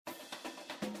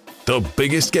the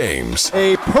biggest games.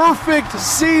 A perfect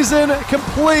season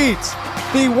complete.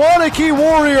 The Waunakee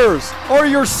Warriors are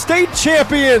your state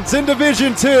champions in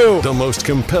Division II. The most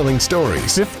compelling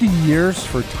stories. 50 years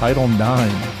for Title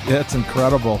IX. That's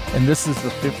incredible. And this is the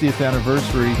 50th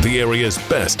anniversary. The area's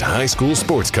best high school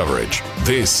sports coverage.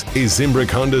 This is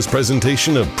Zimbrick Honda's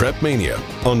presentation of Prep Mania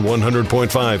on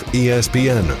 100.5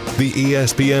 ESPN, the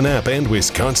ESPN app, and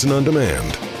Wisconsin On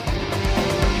Demand.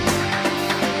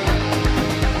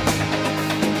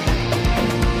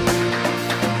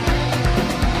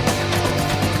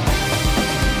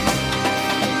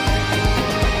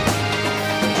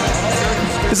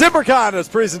 Zimbrick Honda's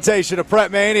presentation of Prep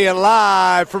Mania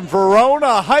live from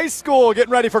Verona High School,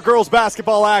 getting ready for girls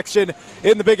basketball action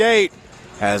in the Big 8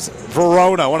 as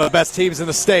Verona, one of the best teams in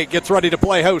the state, gets ready to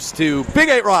play host to Big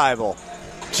 8 rival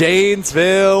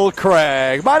Janesville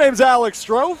Craig. My name's Alex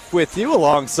Strofe with you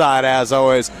alongside, as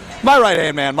always, my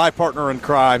right-hand man, my partner in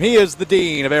crime. He is the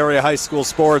dean of area high school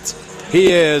sports.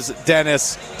 He is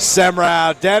Dennis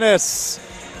Semrau. Dennis,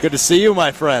 good to see you,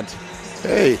 my friend.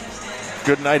 Hey,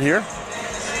 good night here.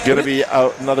 Going to be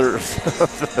out another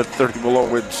 30 below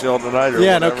wind chill tonight or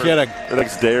yeah, whatever. No kidding. The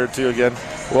next day or two again.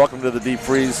 Welcome to the deep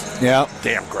freeze. Yeah.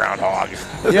 Damn groundhog.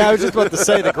 Yeah, I was just about to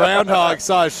say the groundhog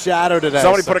saw his shadow today.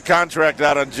 Somebody put a contract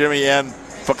out on Jimmy and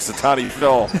Puxatani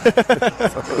Phil.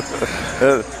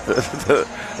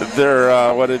 They're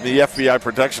in the FBI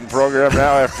protection program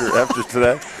now after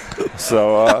today.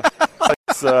 So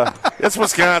it's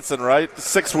Wisconsin, right?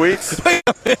 6 weeks. Wait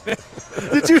a minute.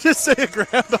 Did you just say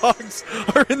groundhogs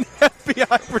are in the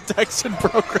FBI protection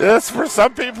program? Yes, for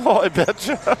some people, I bet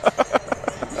you.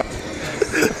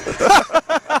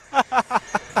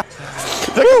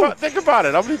 Think about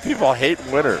it. How many people hate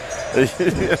winter?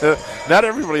 Not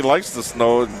everybody likes the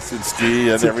snow and ski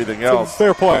and everything else.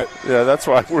 Fair point. Yeah, that's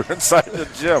why we're inside the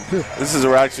gym. This is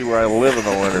actually where I live in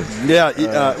the winter.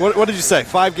 Yeah. What did you say?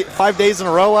 5 days in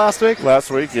a row last week? Last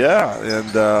week, yeah,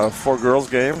 and 4 girls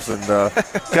games and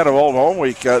kind of old home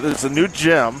week. There's a new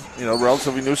gym,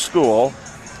 relatively new school,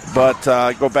 but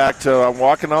I go back to I'm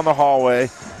walking down the hallway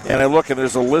and I look and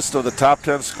there's a list of the top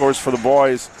 10 scores for the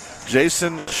boys.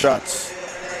 Jason Schutz,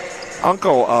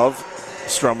 uncle of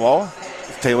Stremlow.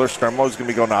 Taylor Stremlow is going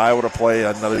to be going to Iowa to play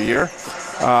another year.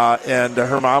 And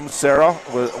her mom, Sarah,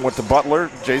 went to Butler.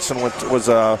 Jason was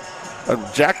a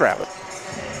Jackrabbit.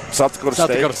 South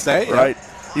Dakota State. Right.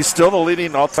 Yeah. He's still the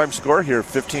leading all-time scorer here,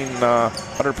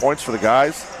 1,500 points for the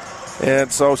guys.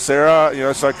 And so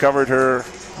Sarah, so I covered her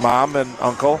mom and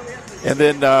uncle. And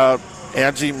then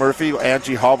Angie Murphy,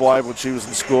 Angie Hobleib, when she was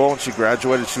in school, and she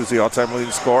graduated, she was the all-time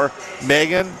leading scorer.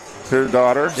 Megan, her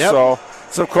daughter. Yep.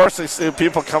 So of course, they see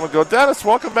people come and go, Dennis,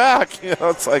 welcome back.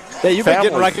 It's like you've been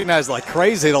getting recognized like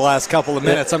crazy the last couple of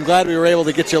minutes. I'm glad we were able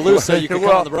to get you loose so you could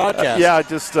come on the broadcast. Yeah, I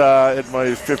just at my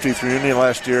 50th reunion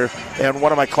last year, and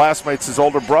one of my classmates, his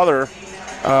older brother,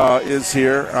 is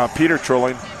here, Peter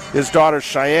Trulling. His daughter,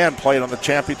 Cheyenne, played on the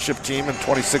championship team in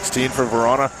 2016 for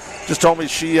Verona. Just told me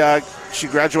she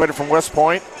graduated from West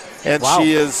Point, and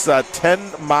she is 10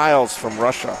 miles from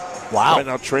Russia. Wow. Right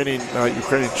now training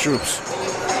Ukrainian troops.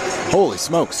 Holy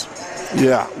smokes.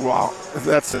 Yeah, wow.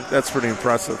 That's pretty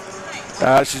impressive.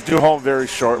 She's due home very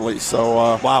shortly.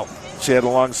 So wow. She had a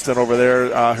long stint over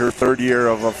there, her third year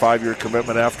of a 5-year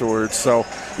commitment afterwards. So,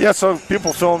 yeah, so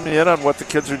people filling me in on what the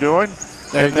kids are doing.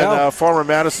 There you go. Then former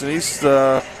Madison East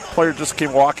player just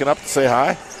came walking up to say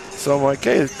hi. So I'm like,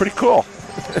 hey, it's pretty cool.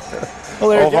 Well,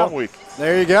 there you go. Home week.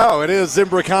 There you go. It is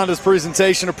Zimbrick Honda's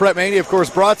presentation of Prep Mania, of course,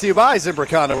 brought to you by Zimbrick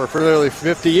Honda, where for nearly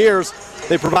 50 years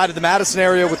they provided the Madison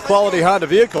area with quality Honda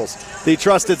vehicles. The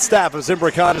trusted staff of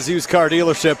Zimbrick Honda's used car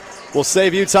dealership will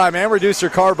save you time and reduce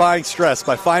your car buying stress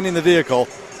by finding the vehicle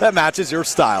that matches your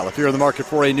style. If you're in the market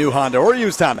for a new Honda or a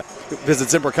used Honda, visit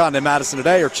Zimbrick Honda in Madison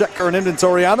today or check current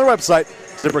inventory on their website,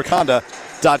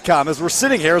 ZimbrickHonda.com. As we're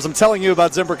sitting here, as I'm telling you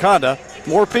about Zimbrick Honda,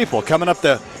 more people coming up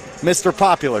to Mr.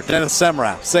 Popular, Dennis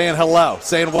Semrau, saying hello,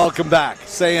 saying welcome back,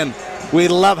 saying we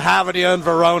love having you in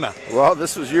Verona. Well,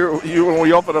 this was you when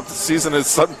we opened up the season at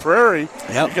Sun Prairie.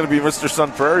 Yep. You're going to be Mr.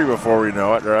 Sun Prairie before we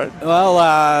know it, right?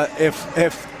 Well,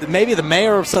 if maybe the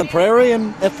mayor of Sun Prairie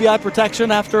and FBI protection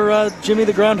after Jimmy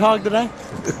the Groundhog today?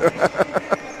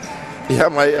 Yeah,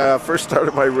 my first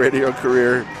started my radio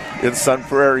career in Sun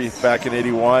Prairie back in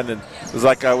 '81, and it was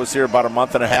like I was here about a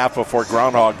month and a half before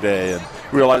Groundhog Day, and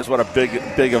realized what a big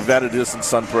event it is in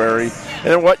Sun Prairie. And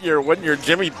then when your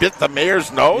Jimmy bit the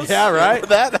mayor's nose? Yeah, right.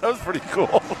 That was pretty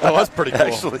cool. That was pretty cool.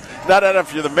 Actually, not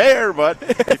if you're the mayor, but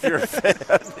if you're a fan,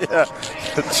 yeah.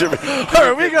 Jimmy. All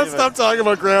right, we got to stop talking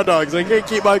about groundhogs. I can't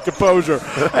keep my composure.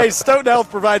 Hey, Stone Health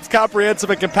provides comprehensive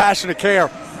and compassionate care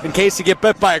in case you get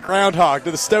bit by a groundhog,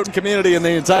 to the Stoughton community and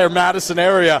the entire Madison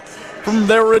area. From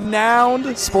their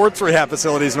renowned sports rehab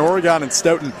facilities in Oregon and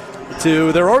Stoughton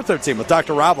to their ortho team with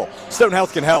Dr. Ravel. Stoughton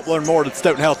Health can help. Learn more at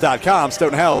StoughtonHealth.com.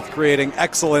 Stoughton Health, creating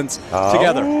excellence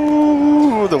together.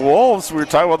 Ooh, the wolves. We were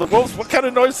talking about the wolves. What kind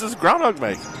of noise does groundhog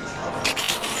make?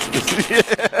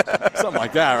 Something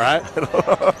like that, right?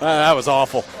 That was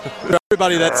awful. For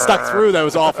everybody that stuck through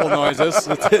those awful noises,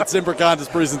 it's Zimbrick Honda's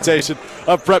presentation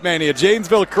of Prep Mania.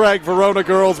 Janesville Craig Verona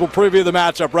girls will preview the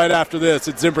matchup right after this.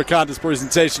 It's Zimbrick Honda's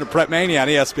presentation of Prep Mania on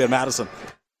ESPN Madison.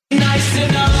 Nice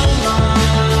to know.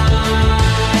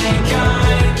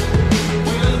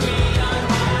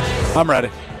 I'm ready.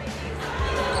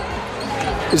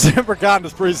 Zimbrick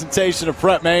Honda's presentation of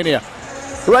Prep Mania.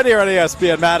 Right here on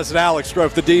ESPN Madison. Alex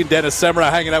Strofe, the Dean, Dennis Semra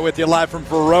hanging out with you live from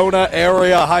Verona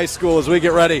Area High School as we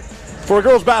get ready for a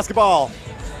girls basketball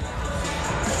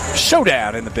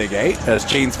showdown in the Big 8 as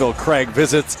Janesville Craig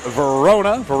visits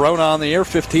Verona. Verona on the year,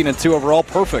 15-2 overall,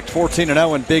 perfect,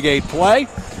 14-0 in Big 8 play.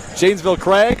 Janesville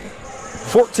Craig,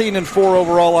 14-4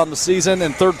 overall on the season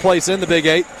and third place in the Big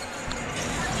 8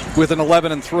 with an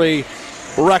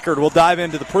 11-3 record. We'll dive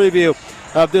into the preview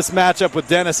of this matchup with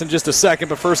Dennis in just a second,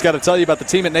 but first got to tell you about the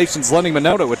team at Nations Lending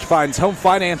Monona, which finds home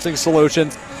financing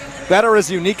solutions that are as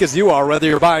unique as you are, whether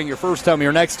you're buying your first home,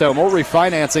 your next home, or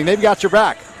refinancing. They've got your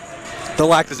back.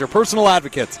 They'll act as your personal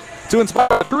advocates to inspire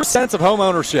a true sense of home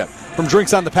ownership, from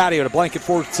drinks on the patio to blanket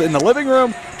forts in the living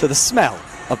room to the smell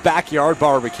of backyard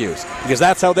barbecues, because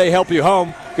that's how they help you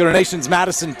home. Go to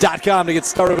nationsmadison.com to get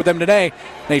started with them today.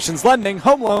 Nations Lending,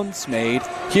 home loans made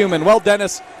human. Well,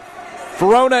 Dennis,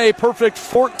 Verona a perfect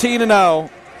 14-0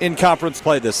 in conference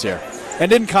play this year.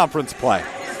 And in conference play,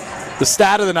 the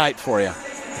stat of the night for you.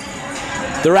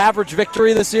 Their average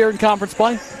victory this year in conference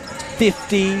play,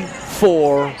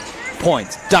 54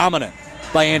 points. Dominant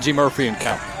by Angie Murphy and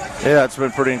Co. Yeah, it's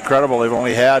been pretty incredible. They've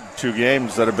only had 2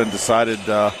 games that have been decided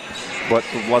with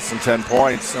less than 10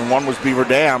 points. And one was Beaver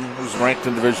Dam, who's ranked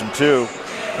in Division II.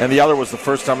 And the other was the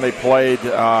first time they played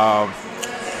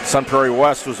Sun Prairie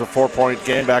West. Was a 4-point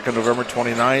game back on November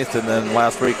 29th. And then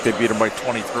last week they beat them by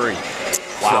 23.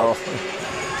 Wow.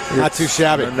 So, not too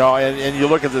shabby. No, and you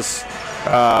look at this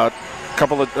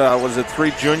couple of,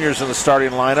 3 juniors in the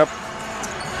starting lineup,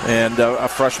 and a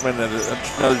freshman and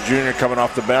another junior coming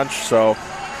off the bench. So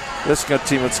this is a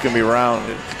team that's going to be around,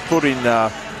 including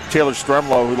Taylor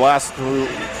Stremlow, who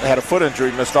had a foot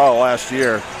injury, missed all last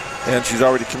year, and she's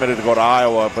already committed to go to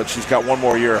Iowa, but she's got one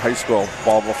more year of high school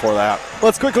ball before that.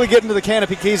 Let's quickly get into the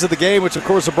Canopy keys of the game, which of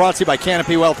course are brought to you by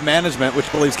Canopy Wealth Management,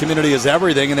 which believes community is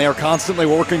everything, and they are constantly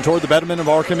working toward the betterment of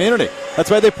our community. That's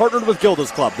why they partnered with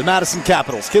Gilda's Club, the Madison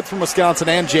Capitals, Kids from Wisconsin,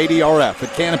 and JDRF.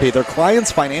 At Canopy, their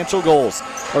clients' financial goals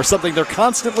are something they're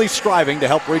constantly striving to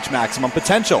help reach maximum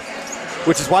potential,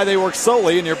 which is why they work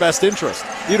solely in your best interest.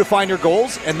 You define your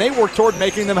goals, and they work toward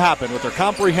making them happen with their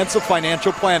comprehensive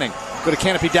financial planning. Go to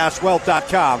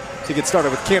canopy-wealth.com to get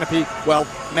started with Canopy Wealth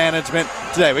Management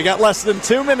today. We got less than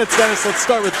 2 minutes, Dennis. Let's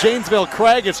start with Janesville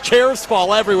Craig. As chairs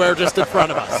fall everywhere just in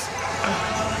front of us.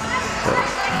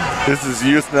 This is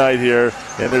youth night here,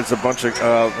 and there's a bunch of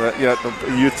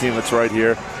the youth team that's right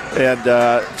here. And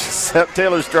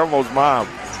Taylor Strumlow's mom,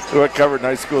 who I covered in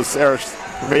high school, her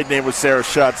maiden name was Sarah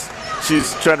Schutz.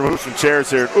 She's trying to move some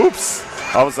chairs here. Oops.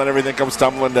 All of a sudden, everything comes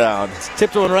tumbling down.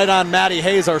 Tiptoeing right on Maddie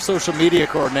Hayes, our social media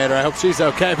coordinator. I hope she's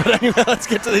okay. But anyway, let's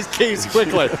get to these keys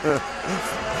quickly.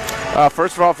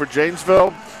 First of all, for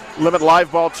Janesville, limit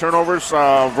live ball turnovers.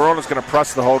 Verona's going to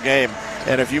press the whole game.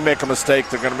 And if you make a mistake,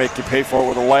 they're going to make you pay for it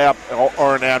with a layup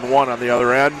or an and one on the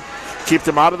other end. Keep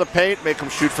them out of the paint, make them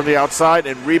shoot from the outside,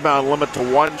 and rebound limit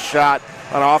to 1 shot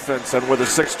on offense. And with a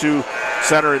 6'2"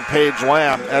 center in Paige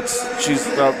Lamb, she's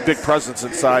a big presence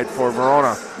inside for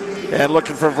Verona. And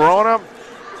looking for Verona,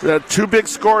 2 big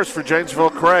scores for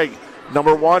Janesville Craig.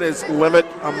 Number 1 is limit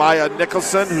Amaya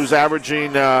Nicholson, who's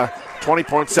averaging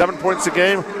 20.7 points a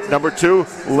game. Number 2,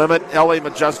 limit Ellie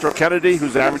Magistro Kennedy,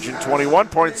 who's averaging 21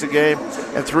 points a game.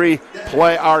 And 3,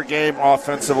 play our game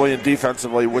offensively and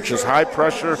defensively, which is high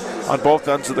pressure on both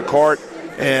ends of the court.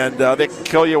 And they can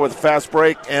kill you with fast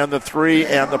break and the 3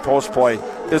 and the post play.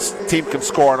 This team can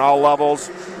score on all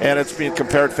levels, and it's being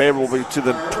compared favorably to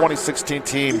the 2016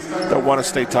 team that won a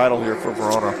state title here for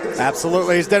Verona.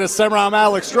 Absolutely. He's Dennis Semra. I'm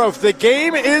Alex Strofe. The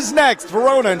game is next.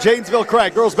 Verona and Janesville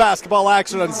Craig. Girls basketball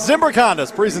action on Zimbrick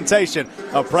Honda's presentation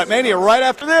of Prep Mania right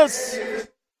after this.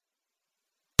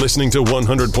 Listening to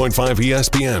 100.5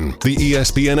 ESPN, the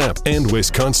ESPN app, and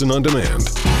Wisconsin On Demand.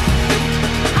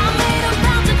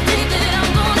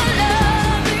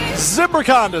 Zimbrick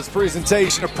Honda's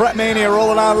presentation of Prep Mania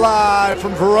rolling on live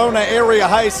from Verona Area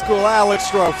High School. Alex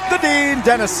Strofe, the Dean,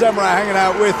 Dennis Semra hanging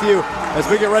out with you as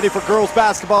we get ready for girls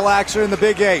basketball action in the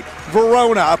Big 8.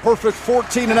 Verona, a perfect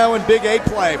 14-0 in Big 8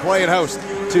 play, playing host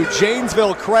to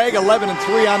Janesville Craig,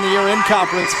 11-3 on the year in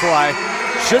conference play.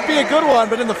 Should be a good one,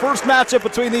 but in the first matchup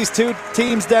between these two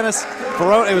teams, Dennis,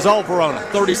 Verona, it was all Verona,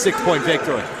 36-point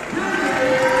victory.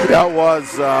 Yeah, it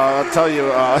was. I'll tell you,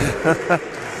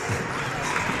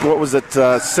 what was it,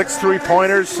 6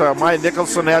 3-pointers? Maya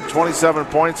Nicholson had 27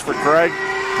 points for Craig,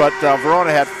 but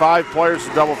Verona had 5 players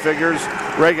in double figures.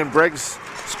 Reagan Briggs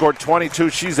scored 22.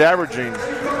 She's averaging,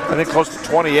 I think, close to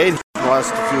 28 in the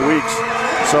last few weeks.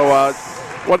 So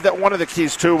one of the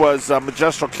keys, too, was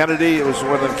Majestra Kennedy. It was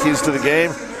one of the keys to the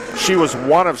game. She was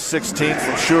 1 of 16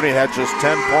 from shooting, had just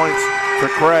 10 points for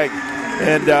Craig.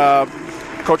 And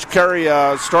Coach Kerry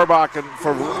Storbach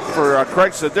for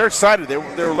Craig said they're excited. They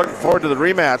were looking forward to the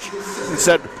rematch. He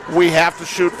said, we have to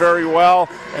shoot very well,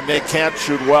 and they can't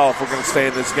shoot well if we're going to stay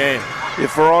in this game.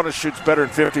 If Verona shoots better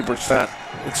than 50%,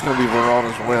 it's going to be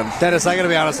Verona's win. Dennis, I got to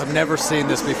be honest, I've never seen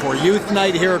this before. Youth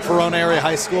night here at Verona Area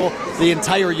High School, the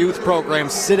entire youth program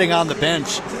sitting on the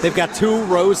bench. They've got 2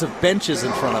 rows of benches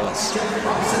in front of us.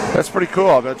 That's pretty cool.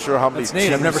 I'm not sure how many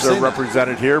teams are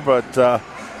represented here, but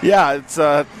yeah, it's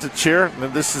to cheer.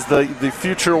 This is the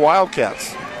future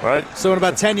Wildcats, right? So in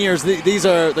about 10 years, these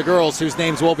are the girls whose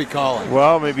names we'll be calling.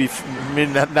 Well, maybe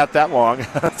not that long.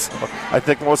 So I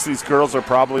think most of these girls are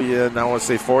probably in, I want to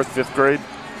say, 4th, 5th grade.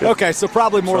 Okay, so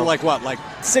probably more like what, like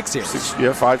 6 years?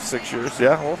 5, 6 years,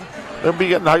 yeah. Well, they'll be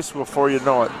getting high school before you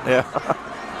know it, yeah.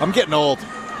 I'm getting old.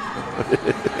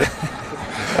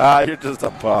 You're just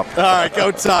a pup. All right, go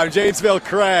time. Janesville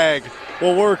Craig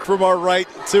will work from our right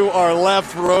to our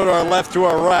left, Verona our left to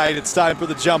our right. It's time for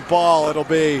the jump ball. It'll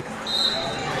be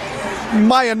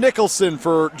Maya Nicholson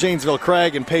for Janesville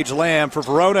Craig and Paige Lamb for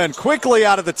Verona. And quickly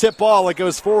out of the tip ball, it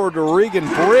goes forward to Regan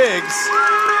Briggs.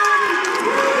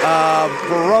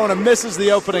 Verona misses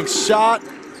the opening shot,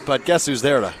 but guess who's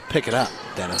there to pick it up,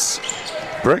 Dennis?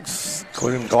 Briggs,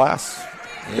 clearing glass.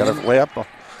 Got to lay up.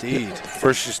 Indeed.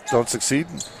 First you don't succeed,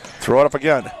 throw it up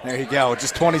again. There you go.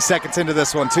 Just 20 seconds into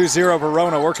this one. 2-0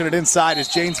 Verona. Working it inside is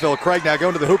Janesville Craig. Now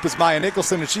going to the hoop is Maya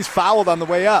Nicholson, and she's fouled on the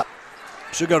way up.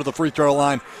 She'll go to the free throw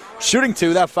line. Shooting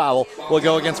 2, that foul will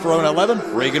go against Verona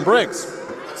 11, Regan Briggs.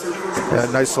 Yeah,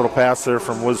 nice little pass there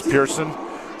from Liz Pearson,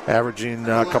 averaging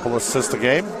a couple assists a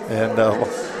game, and a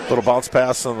little bounce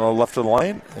pass on the left of the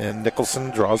lane, and Nicholson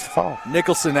draws the foul.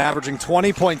 Nicholson averaging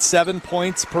 20.7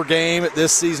 points per game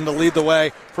this season to lead the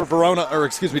way for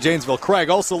Janesville Craig.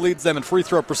 Also leads them in free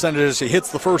throw percentages. She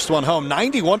hits the first one home.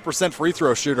 91% free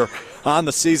throw shooter on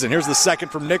the season. Here's the second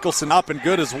from Nicholson, up and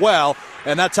good as well,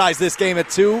 and that ties this game at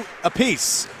 2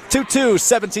 apiece. 2-2,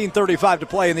 17:35 to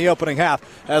play in the opening half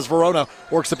as Verona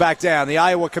works it back down. The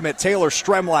Iowa commit Taylor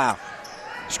Stremlau.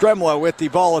 Stremlau with the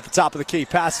ball at the top of the key,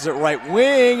 passes it right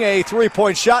wing, a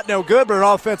 3-point shot, no good, but an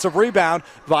offensive rebound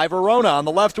by Verona. On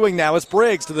the left wing now is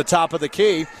Briggs to the top of the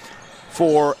key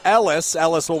for Ellis.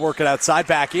 Ellis will work it outside,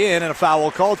 back in, and a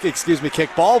foul called,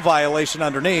 kick ball violation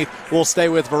underneath. Will stay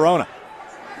with Verona.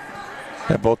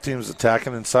 Yeah, both teams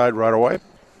attacking inside right away.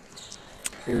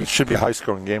 It should be a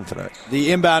high-scoring game tonight.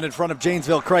 The inbound in front of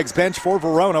Janesville Craig's bench for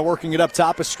Verona. Working it up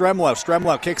top is Stremlau.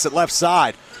 Stremlau kicks it left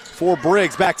side for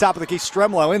Briggs. Back top of the key,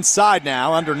 Stremlau inside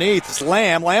now. Underneath is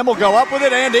Lamb. Lamb will go up with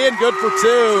it and in. Good for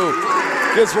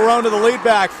 2. Gives Verona the lead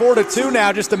back. 4-2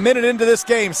 now, just a minute into this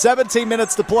game. 17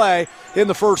 minutes to play in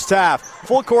the first half.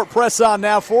 Full court press on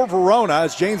now for Verona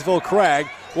as Janesville Craig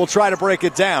will try to break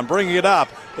it down. Bringing it up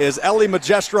is Ellie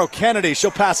Magestro Kennedy. She'll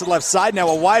pass it left side. Now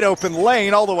a wide open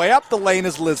lane. All the way up the lane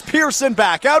is Liz Pearson.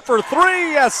 Back out for 3.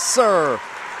 Yes, sir.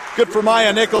 Good for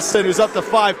Maya Nicholson, who's up to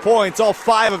 5 points. All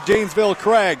 5 of Janesville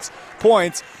Craig's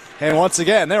points. And once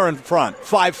again, they're in front.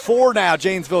 5-4 now,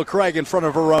 Janesville Craig in front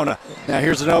of Verona. Now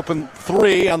here's an open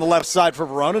 3 on the left side for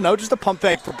Verona. No, just a pump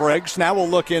fake for Briggs. Now we'll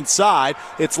look inside.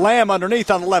 It's Lamb underneath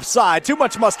on the left side. Too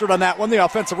much mustard on that one. The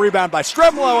offensive rebound by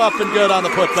Stremlau, up and good on the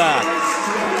putback.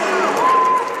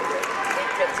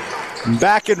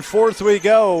 Back and forth we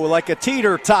go like a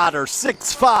teeter-totter.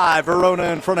 6-5, Verona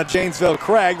in front of Janesville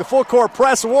Craig. The full court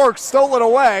press works, stolen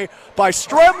away by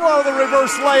Stremlau. The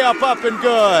reverse layup, up and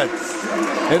good.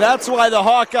 And that's why the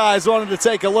Hawkeyes wanted to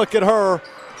take a look at her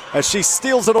as she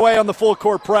steals it away on the full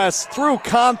court press. Through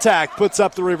contact, puts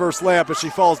up the reverse layup as she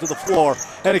falls to the floor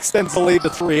and extends the lead to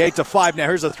 3. 8-5 now.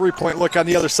 Here's a 3-point look on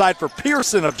the other side for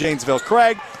Pearson of Janesville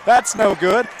Craig. That's no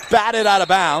good. Batted out of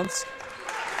bounds.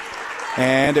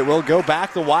 And it will go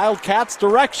back the Wildcats'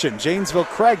 direction. Janesville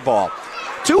Craig ball.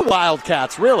 2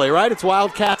 Wildcats, really, right? It's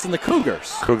Wildcats and the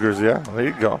Cougars. Cougars, yeah. There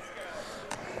you go.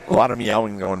 A lot of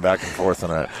meowing going back and forth on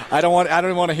that. I don't want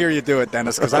to hear you do it,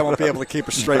 Dennis, because I won't be able to keep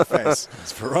a straight face.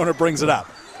 As Verona brings it up.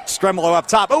 Stremolo up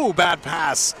top. Oh, bad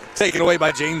pass. Taken away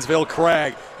by Janesville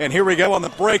Craig. And here we go on the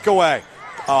breakaway.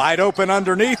 Wide open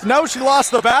underneath. No, she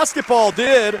lost the basketball,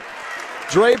 did.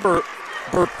 Draper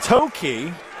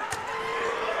Bertocchi.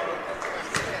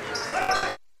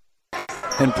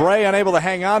 And Bray unable to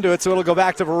hang on to it, so it'll go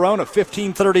back to Verona.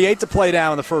 15:38 to play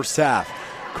now in the first half.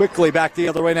 Quickly back the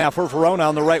other way now for Verona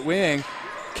on the right wing.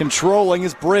 Controlling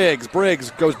is Briggs.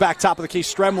 Briggs goes back top of the key.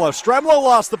 Stremolo. Stremolo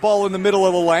lost the ball in the middle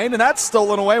of the lane, and that's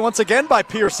stolen away once again by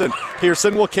Pearson.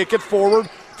 Pearson will kick it forward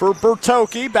for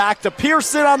Bertocchi. Back to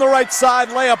Pearson on the right side.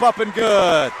 Layup up and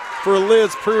good for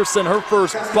Liz Pearson. Her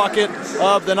first bucket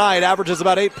of the night. Averages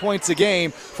about 8 points a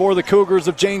game for the Cougars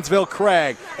of Janesville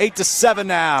Craig. 8-7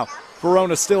 now.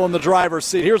 Verona still in the driver's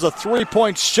seat. Here's a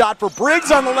three-point shot for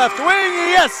Briggs on the left wing.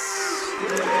 Yes!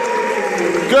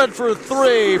 Good for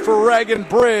three for Reagan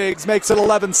Briggs. Makes it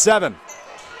 11-7.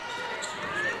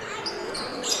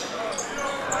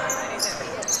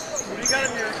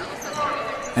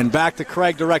 And back to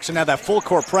Craig direction now. That full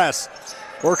court press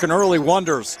working early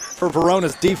wonders for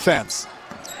Verona's defense.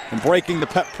 And breaking the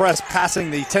press,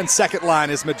 passing the 10-second line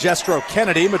is Magestro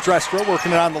Kennedy. Magestro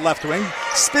working it on the left wing.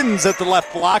 Spins at the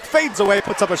left block. Fades away,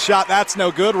 puts up a shot. That's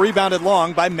no good. Rebounded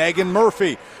long by Megan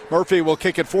Murphy. Murphy will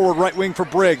kick it forward right wing for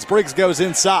Briggs. Briggs goes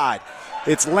inside.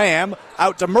 It's Lamb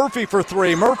out to Murphy for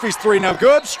three. Murphy's three no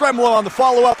good. Stremolo on the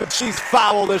follow-up, and she's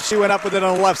fouled as she went up with it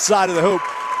on the left side of the hoop.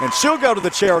 And she'll go to the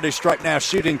charity stripe now,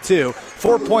 shooting two.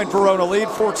 4-point Verona lead,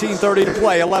 14:30 to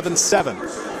play,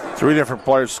 11-7. Three different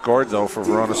players scored, though, for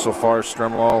Verona so far.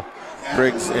 Stremolo,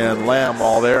 Briggs, and Lamb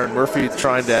all there. And Murphy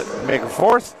trying to make a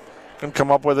fourth. Couldn't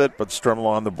come up with it, but Stremolo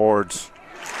on the boards.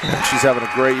 And she's having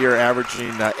a great year,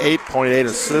 averaging 8.8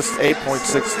 assists,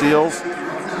 8.6 steals,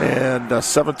 and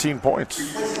 17 points.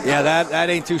 Yeah,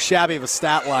 that ain't too shabby of a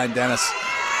stat line, Dennis.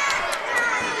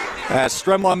 As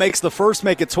Stremolo makes the first,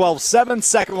 make it 12-7.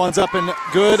 Second one's up and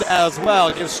good as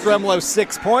well. Gives Stremolo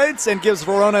 6 points and gives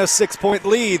Verona a 6-point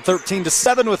lead,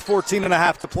 13-7 with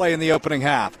 14.5 to play in the opening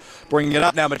half. Bringing it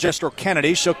up now, Magestro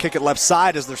Kennedy. She'll kick it left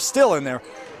side as they're still in their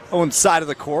own side of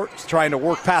the court, trying to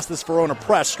work past this Verona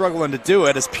press, struggling to do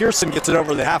it as Pearson gets it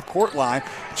over the half-court line.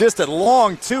 Just a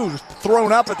long two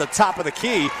thrown up at the top of the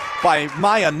key by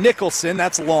Maya Nicholson.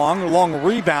 That's long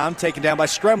rebound taken down by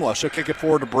Stremolo. She'll kick it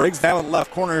forward to Briggs. Down in the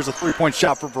left corner, here's a three-point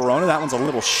shot for Verona. That one's a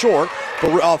little short,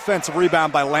 but offensive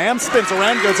rebound by Lamb. Spins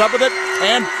around, goes up with it,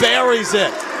 and buries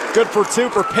it. Good for two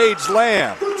for Paige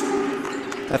Lamb.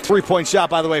 That three-point shot,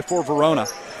 by the way, for Verona.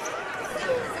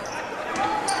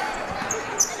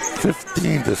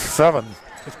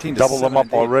 15-7. Double them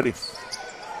up already.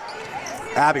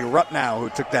 Abby Rutnow, who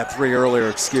took that three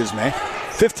earlier,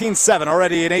 15-7,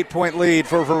 already an 8-point lead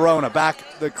for Verona. Back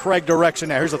the Craig direction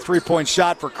now. Here's a three-point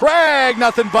shot for Craig.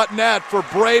 Nothing but net for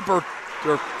Bray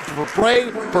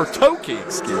Bertocchi,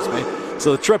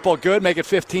 So the triple good, make it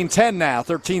 15-10 now.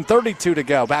 13:32 to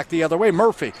go. Back the other way.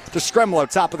 Murphy to Stremolo,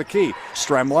 top of the key.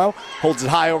 Stremolo holds it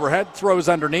high overhead, throws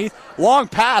underneath. Long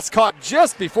pass caught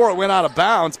just before it went out of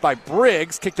bounds by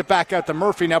Briggs. Kicked it back out to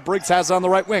Murphy. Now Briggs has it on the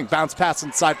right wing. Bounce pass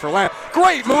inside for Lamb.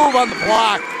 Great move on the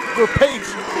block for Paige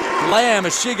Lamb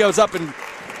as she goes up and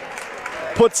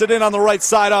puts it in on the right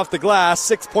side off the glass.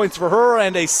 6 points for her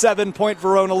and a 7-point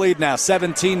Verona lead now.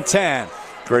 17-10.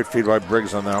 Great feed by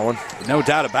Briggs on that one. No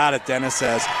doubt about it, Dennis,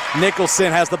 as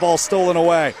Nicholson has the ball stolen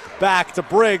away. Back to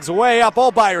Briggs, way up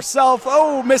all by herself.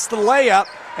 Oh, missed the layup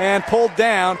and pulled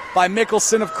down by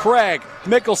Mickelson of Craig.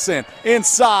 Mickelson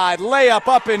inside, layup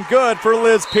up and good for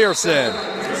Liz Pearson.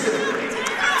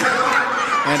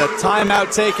 And a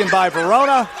timeout taken by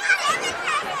Verona.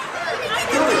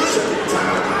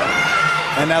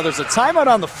 And now there's a timeout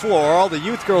on the floor. All the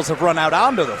youth girls have run out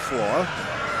onto the floor.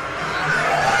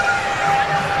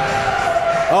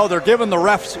 Oh, they're giving the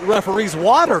referees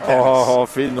water. Oh,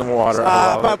 feeding them water.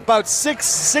 About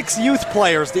six youth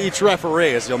players to each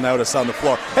referee, as you'll notice on the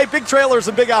floor. Hey, Big Trailers,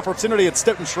 a big opportunity at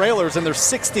Stoughton Trailers in their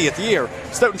 60th year.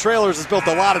 Stoughton Trailers has built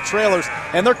a lot of trailers,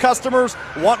 and their customers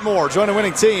want more. Join a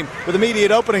winning team with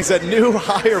immediate openings at new,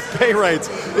 higher pay rates.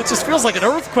 It just feels like an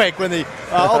earthquake when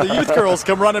all the youth girls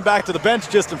come running back to the bench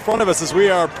just in front of us as we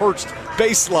are perched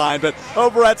baseline. But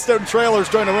over at Stoughton Trailers,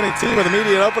 join a winning team with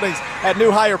immediate openings at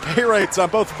new, higher pay rates on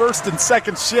both first and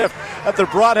second shift at their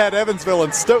Broadhead, Evansville,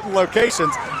 and Stoughton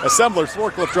locations. Assemblers,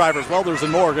 forklift drivers, welders,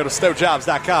 and more. Go to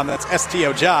STOJobs.com. That's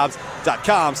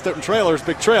STOJobs.com. Stoughton Trailers,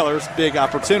 big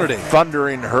opportunity.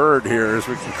 Thundering herd here, as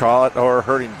we can call it, or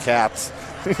herding cats.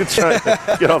 Trying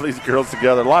to get all these girls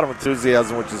together. A lot of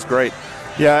enthusiasm, which is great.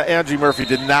 Yeah, Angie Murphy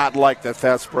did not like that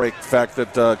fast break fact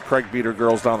that Craig beat her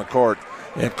girls down the court.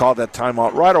 and called that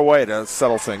timeout right away to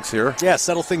settle things here. Yeah,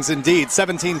 settle things indeed.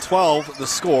 17-12 the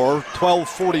score,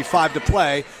 12:45 to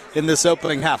play in this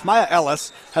opening half. Maya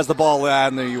Ellis has the ball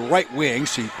on the right wing.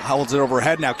 She holds it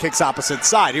overhead, now kicks opposite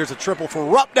side. Here's a triple for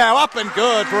Rupnow, up and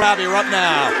good for Abby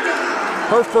Rupnow.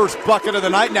 Her first bucket of the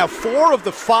night. Now 4 of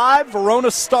the 5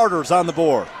 Verona starters on the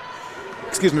board.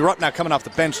 Rupnow coming off the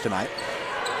bench tonight,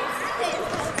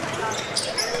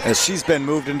 as she's been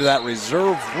moved into that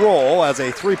reserve role as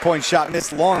a three-point shot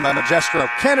missed long by Magestro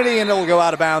Kennedy, and it'll go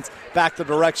out of bounds back the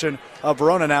direction of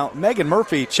Verona. Now, Megan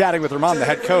Murphy chatting with her mom, the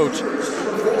head coach,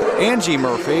 Angie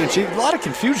Murphy, and a lot of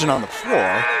confusion on the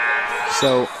floor.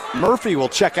 So Murphy will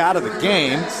check out of the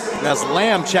game as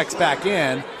Lamb checks back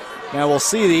in. Now we'll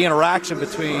see the interaction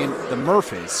between the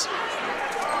Murphys.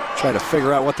 Try to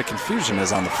figure out what the confusion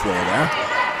is on the floor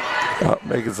there.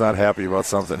 Megan's not happy about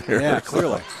something here. Yeah,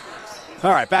 clearly. All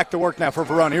right, back to work now for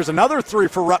Verona. Here's another 3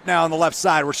 for Rupnow on the left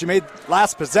side, where she made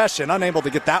last possession, unable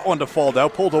to get that one to fall, though.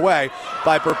 Pulled away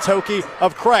by Bertocchi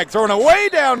of Craig. Throwing away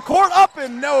down court, up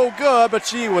and no good, but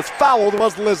she was fouled.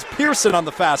 Was Liz Pearson on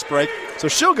the fast break, so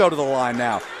she'll go to the line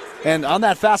now. And on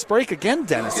that fast break again,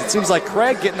 Dennis, it seems like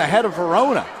Craig getting ahead of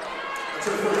Verona.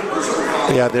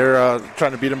 Yeah, they're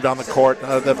trying to beat them down the court.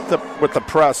 With the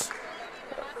press,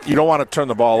 you don't want to turn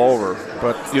the ball over,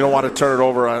 but you don't want to turn it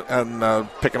over and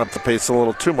picking up the pace a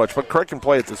little too much. But Craig can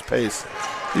play at this pace.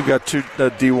 You've got 2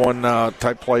 D1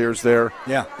 type players there.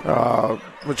 Yeah.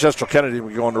 Magestro Kennedy will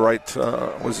be going to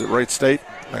Wright State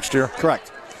next year?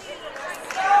 Correct.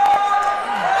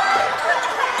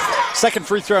 Second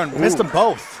free throw and missed them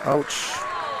both. Ouch.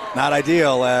 Not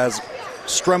ideal as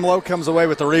Stremlow comes away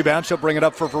with the rebound. She'll bring it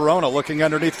up for Verona. Looking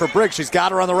underneath for Briggs. She's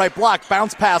got her on the right block.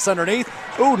 Bounce pass underneath.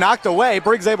 Ooh, knocked away.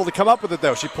 Briggs able to come up with it,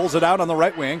 though. She pulls it out on the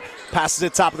right wing. Passes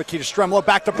it top of the key to Stremlow.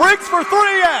 Back to Briggs for 3.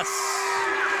 Yes!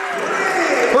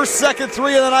 Her second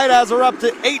 3 of the night has her up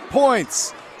to 8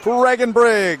 points for Reagan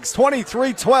Briggs.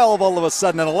 23-12 all of a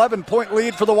sudden. An 11-point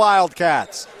lead for the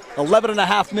Wildcats.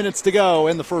 11.5 minutes to go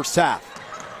in the first half.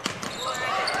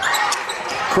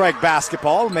 Craig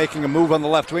basketball, making a move on the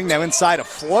left wing. Now inside a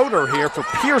floater here for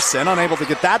Pearson. Unable to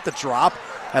get that to drop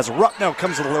as Rupnow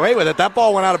comes away with it. That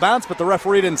ball went out of bounds, but the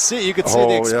referee didn't see. You could see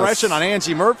the expression on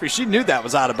Angie Murphy. She knew that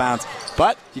was out of bounds.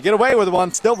 But you get away with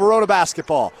one. Still Verona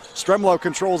basketball. Stremlow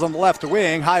controls on the left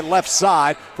wing. High left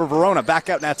side for Verona. Back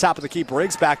out now top of the key.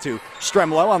 Briggs back to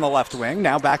Stremlow on the left wing.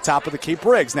 Now back top of the key.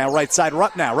 Briggs. Now right side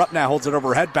Rupnow. Rupnow holds it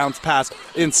overhead. Bounce pass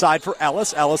inside for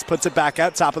Ellis. Ellis puts it back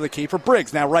out top of the key for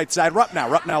Briggs. Now right side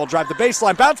Rupnow. Rupnow will drive the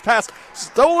baseline. Bounce pass.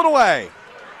 Stolen away.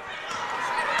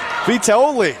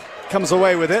 Vitaoli comes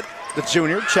away with it. The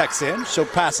junior checks in. She'll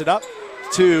pass it up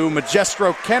to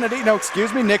Magestro Kennedy.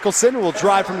 Nicholson will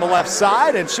drive from the left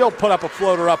side, and she'll put up a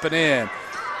floater up and in.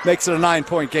 Makes it a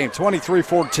 9-point game,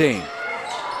 23-14.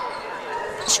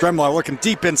 Stremlow looking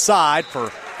deep inside for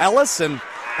Ellis, and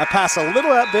a pass a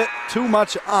little bit too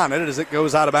much on it as it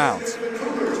goes out of bounds.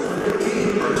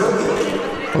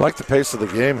 I like the pace of the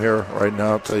game here right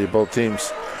now. I'll tell you, both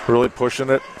teams really pushing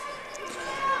it.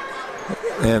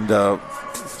 And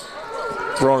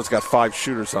Verona's got 5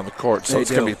 shooters on the court, so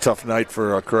it's going to be a tough night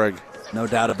for Craig. No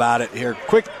doubt about it here.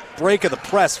 Quick break of the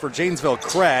press for Janesville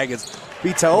Craig as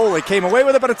Vitaoli came away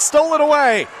with it, but it's stolen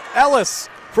away. Ellis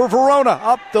for Verona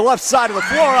up the left side of the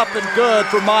floor, up and good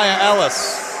for Maya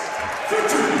Ellis.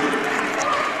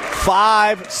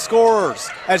 5 scorers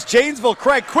as Janesville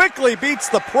Craig quickly beats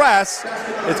the press.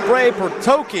 It's Bray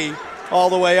Bertocchi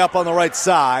all the way up on the right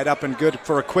side, up and good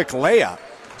for a quick layup.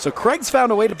 So Craig's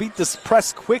found a way to beat this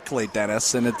press quickly,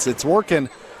 Dennis, and it's working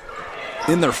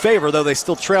in their favor, though they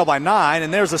still trail by 9.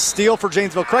 And there's a steal for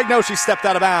Janesville Craig. No, she stepped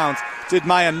out of bounds. Did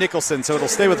Maya Nicholson, so it'll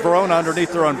stay with Verona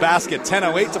underneath their own basket.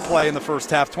 10:08 to play in the first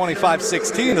half,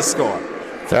 25-16 the score.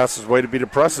 Fastest way to beat a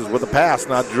press is with a pass,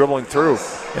 not dribbling through.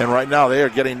 And right now they are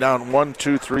getting down 1,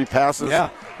 2, 3 passes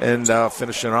and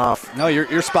finishing off. No,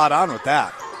 you're spot on with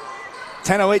that.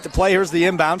 10:08 to play. Here's the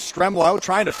inbound. Stremlow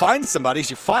trying to find somebody.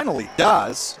 She finally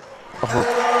does. And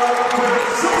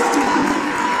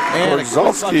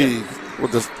Grozolski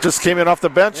just came in off the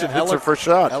bench and hits her first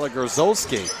shot. Ella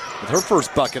Grozolski with her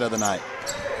first bucket of the night.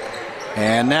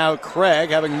 And now Craig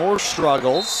having more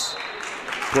struggles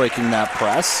breaking that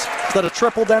press. Is that a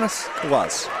triple, Dennis? It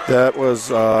was. That was,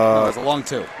 it was a long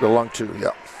 2. The long 2,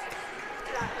 yeah.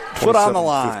 Foot on the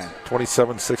line.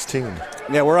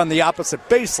 27-16. Yeah, we're on the opposite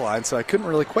baseline, so I couldn't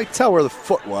really quite tell where the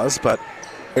foot was, but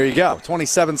there you go.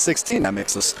 27-16, that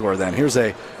makes the score then. Here's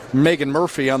a Megan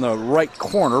Murphy on the right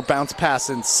corner. Bounce pass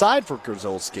inside for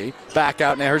Grozolski. Back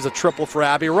out now. Here's a triple for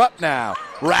Abby Rupnow.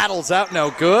 Rattles out,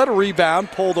 no good. Rebound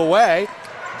pulled away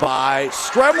by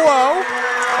Stremlow.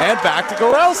 And back to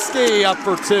Gorelski, up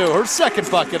for 2. Her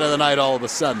second bucket of the night all of a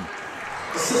sudden.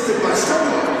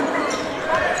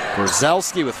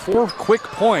 Grzelski with 4 quick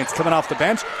points coming off the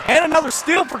bench. And another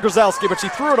steal for Grzelski, but she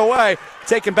threw it away.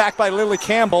 Taken back by Lily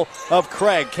Campbell of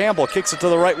Craig. Campbell kicks it to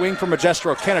the right wing for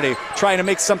Magestro Kennedy, trying to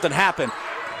make something happen.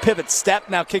 Pivot step,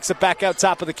 now kicks it back out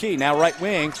top of the key. Now right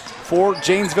wing for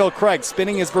Janesville Craig.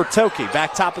 Spinning is Bertocchi.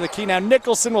 Back top of the key. Now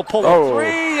Nicholson will pull a 3.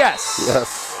 Yes.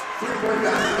 Yes.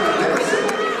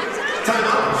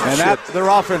 And their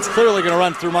offense clearly going to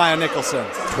run through Maya Nicholson.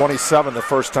 27 the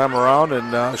first time around,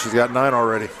 and she's got 9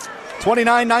 already.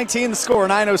 29-19 the score,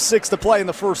 9:06 to play in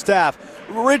the first half.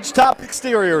 Ridgetop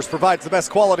Exteriors provides the best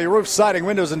quality roof, siding,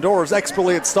 windows, and doors,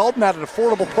 expertly installed and at an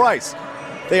affordable price.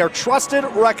 They are trusted,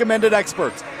 recommended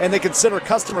experts, and they consider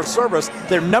customer service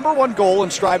their number one goal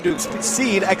and strive to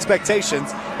exceed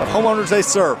expectations of homeowners they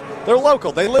serve. They're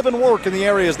local. They live and work in the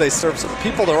areas they serve, so the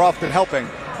people they're often helping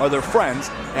are their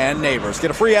friends and neighbors. Get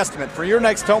a free estimate for your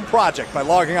next home project by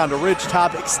logging on to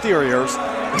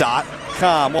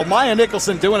ridgetopexteriors.com. Well, Maya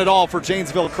Nicholson doing it all for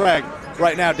Janesville Craig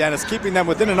right now, Dennis, keeping them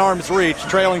within an arm's reach,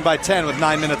 trailing by 10 with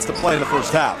 9 minutes to play in the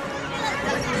first half.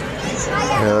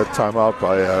 Yeah, timeout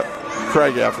by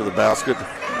Craig after the basket.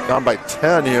 Down by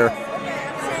 10 here.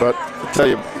 But I tell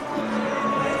you,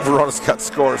 Verona's got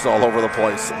scores all over the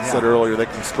place. I said earlier they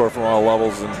can score from all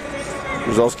levels, and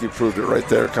Grzelski proved it right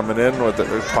there, coming in with it,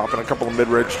 popping a couple of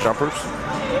mid-range jumpers.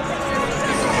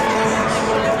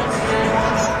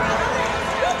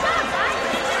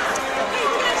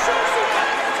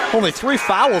 Only 3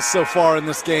 fouls so far in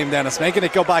this game, Dennis, making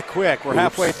it go by quick. We're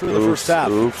halfway through the first half.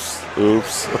 Oops. You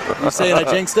saying I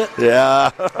jinxed it?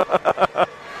 Yeah.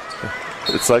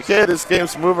 It's like, hey, this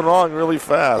game's moving along really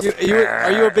fast.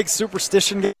 Are you a big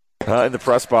superstition guy? In the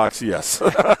press box, yes.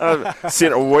 I've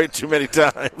seen it way too many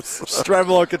times.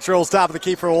 Stremlo controls top of the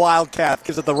key for a Wildcat.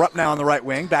 Gives it the Rupp now on the right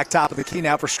wing. Back top of the key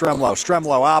now for Stremlo.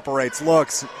 Stremlo operates,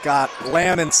 looks, got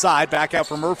Lamb inside. Back out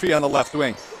for Murphy on the left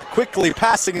wing. Quickly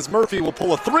passing as Murphy will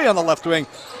pull a 3 on the left wing.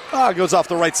 Goes off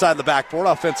the right side of the backboard.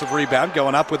 Offensive rebound.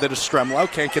 Going up with it is Stremlo.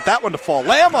 Can't get that one to fall.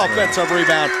 Lamb offensive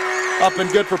rebound. Up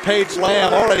and good for Paige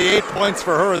Lamb. Already 8 points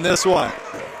for her in this one.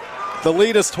 The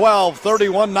lead is 12,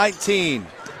 31-19.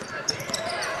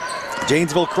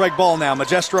 Janesville Craig ball now.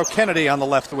 Magestro Kennedy on the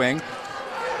left wing.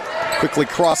 Quickly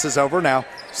crosses over now.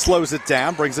 Slows it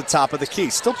down. Brings it top of the key.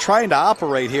 Still trying to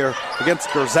operate here against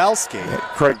Grzelski.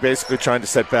 Craig basically trying to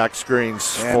set back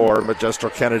screens for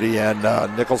Magestro Kennedy and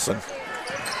Nicholson.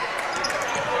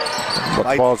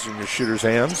 But ball's in your shooter's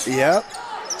hands. Yep.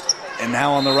 And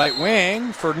now on the right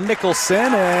wing for Nicholson,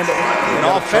 and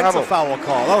an offensive foul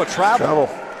call. Oh, a travel.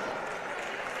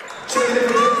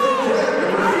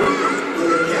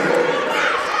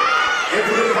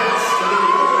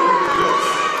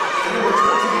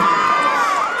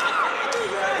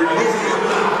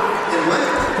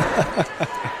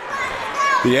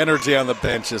 The energy on the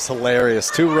bench is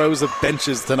hilarious. 2 rows of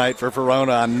benches tonight for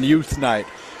Verona on youth night.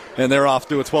 And they're off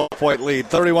to a 12-point lead.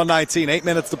 31-19, 8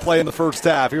 minutes to play in the first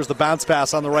half. Here's the bounce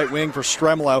pass on the right wing for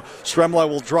Stremlo. Stremlo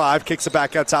will drive, kicks it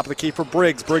back out top of the key for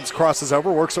Briggs. Briggs crosses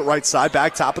over, works it right side,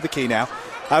 back top of the key now.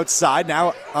 Outside,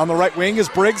 now on the right wing is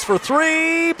Briggs for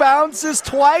 3. Bounces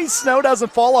twice. No,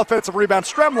 doesn't fall. Offensive rebound.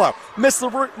 Stremlo missed the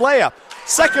layup.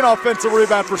 Second offensive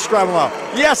rebound for Stremlo.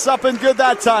 Yes, up and good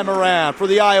that time around for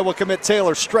the Iowa commit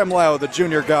Taylor Stremlo, the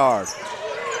junior guard.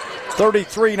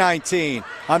 33-19.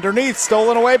 Underneath,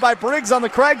 stolen away by Briggs on the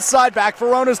Craig side. Back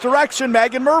Verona's direction.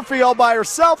 Megan Murphy all by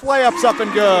herself. Layups up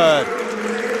and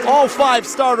good. All 5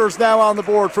 starters now on the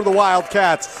board for the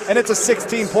Wildcats. And it's a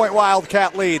 16-point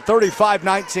Wildcat lead,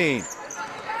 35-19.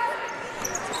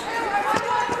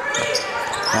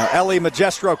 Now Ellie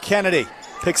Magestro Kennedy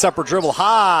picks up her dribble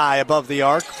high above the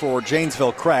arc for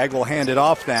Janesville Craig. Will hand it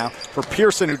off now for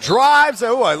Pearson, who drives.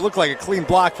 Oh, it looked like a clean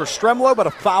block for Stremlo, but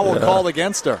a foul called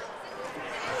against her.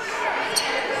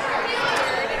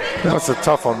 That's a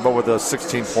tough one, but with a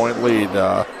 16-point lead,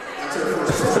 no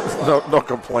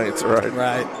complaints, right?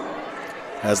 Right.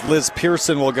 As Liz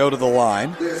Pearson will go to the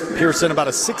line. Pearson about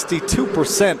a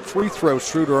 62% free throw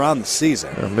shooter on the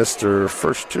season. Missed her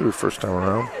first time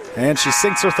around. And she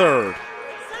sinks her third.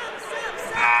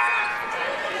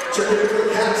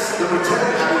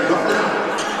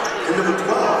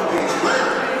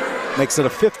 Makes it a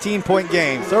 15-point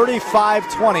game,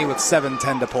 35-20 with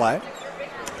 7:10 to play.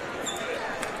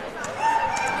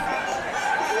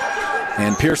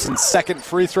 And Pearson's second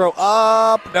free throw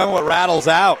up. No, it rattles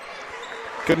out.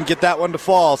 Couldn't get that one to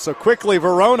fall. So quickly,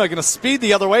 Verona going to speed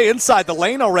the other way inside the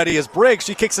lane already as Briggs.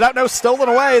 She kicks it out. No, stolen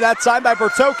away. That time by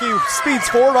Bertocchi, who speeds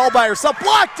forward all by herself.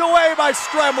 Blocked away by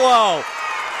Stremlo.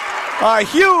 A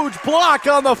huge block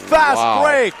on the fast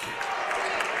break.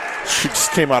 She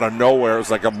just came out of nowhere. It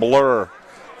was like a blur.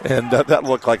 And that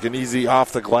looked like an easy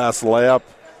off-the-glass layup.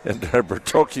 And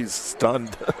Bertocchi's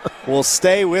stunned. We'll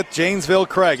stay with Janesville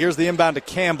Craig. Here's the inbound to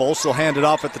Campbell. She'll hand it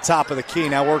off at the top of the key.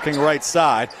 Now working right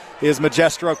side is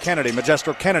Magestro Kennedy.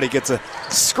 Magestro Kennedy gets a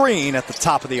screen at the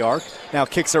top of the arc. Now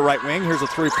kicks it right wing. Here's a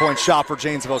three-point shot for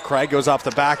Janesville Craig. Goes off the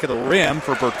back of the rim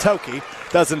for Bertocchi.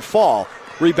 Doesn't fall.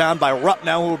 Rebound by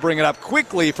Rupnow, who will bring it up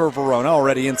quickly for Verona,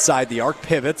 already inside the arc.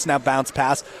 Pivots, now bounce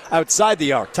pass outside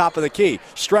the arc, top of the key.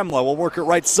 Stremlo will work it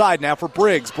right side now for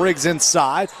Briggs. Briggs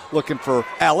inside, looking for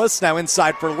Ellis. Now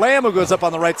inside for Lamb, who goes up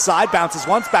on the right side. Bounces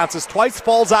once, bounces twice,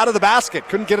 falls out of the basket.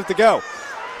 Couldn't get it to go.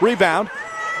 Rebound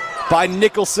by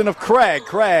Nicholson of Craig.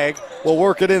 Craig will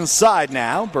work it inside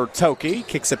now. Bertocchi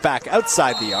kicks it back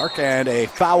outside the arc, and a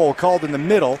foul called in the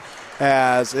middle,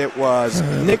 as it was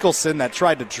Nicholson that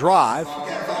tried to drive.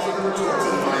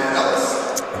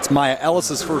 It's Maya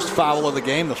Ellis' first foul of the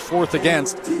game, the fourth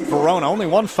against Verona. Only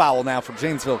one foul now for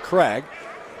Janesville Craig,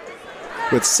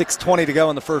 with 6:20 to go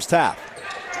in the first half.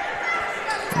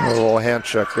 A little hand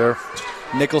check there.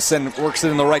 Nicholson works it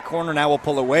in the right corner. Now we'll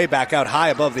pull away, back out high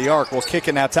above the arc. We'll kick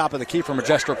it now top of the key for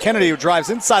Magestro Kennedy, who drives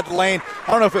inside the lane.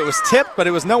 I don't know if it was tipped, but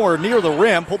it was nowhere near the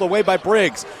rim. Pulled away by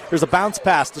Briggs. Here's a bounce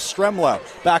pass to Stremlo.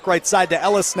 Back right side to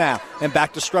Ellis now. And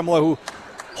back to Stremlo, who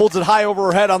holds it high over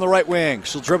her head on the right wing.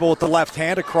 She'll dribble with the left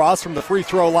hand across from the free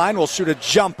throw line. Will shoot a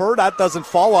jumper. That doesn't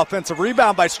fall. Offensive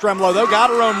rebound by Stremlo, though.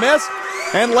 Got her own miss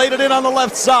and laid it in on the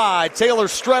left side. Taylor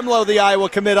Stremlo, the Iowa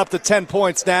commit, up to 10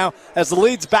 points now as the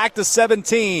lead's back to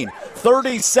 17.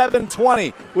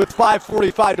 37-20 with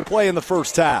 5:45 to play in the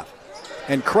first half.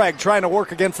 And Craig trying to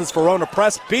work against this Verona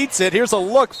press. Beats it. Here's a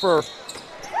look for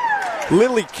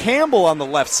Lily Campbell on the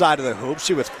left side of the hoop.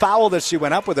 She was fouled as she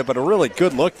went up with it, but a really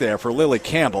good look there for Lily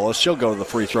Campbell as she'll go to the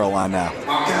free throw line now.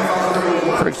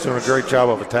 Craig's doing a great job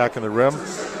of attacking the rim.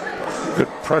 Good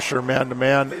pressure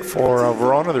man-to-man for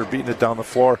Verona. They're beating it down the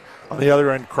floor. On the other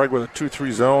end, Craig with a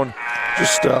 2-3 zone.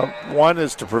 Just one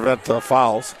is to prevent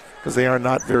fouls because they are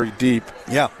not very deep.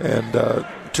 Yeah. And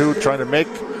two, trying to make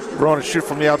Verona shoot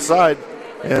from the outside.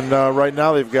 And right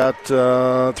now they've got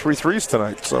 3 threes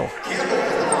tonight. So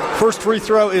first free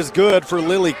throw is good for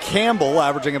Lily Campbell,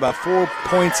 averaging about 4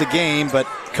 points a game, but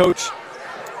Coach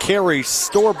Carrie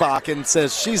Storbakken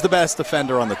says she's the best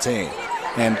defender on the team.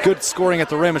 And good scoring at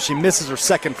the rim as she misses her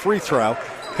second free throw.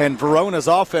 And Verona's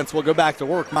offense will go back to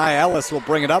work. Maya Ellis will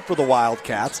bring it up for the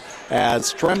Wildcats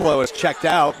as Stremlo is checked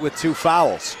out with 2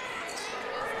 fouls.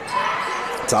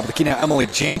 Top of the key now, Emily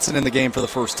Jansen in the game for the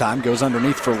first time. Goes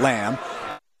underneath for Lamb.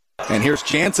 And here's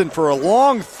Jansen for a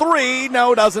long three.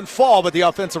 No, doesn't fall, but the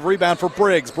offensive rebound for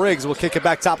Briggs. Briggs will kick it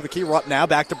back top of the key. Rupp now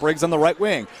back to Briggs on the right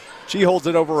wing. She holds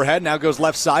it over her head. Now goes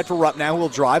left side for Rupp now, who will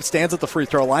drive. Stands at the free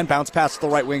throw line. Bounce pass to the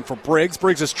right wing for Briggs.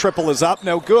 Briggs' triple is up.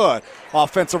 No good.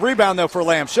 Offensive rebound, though, for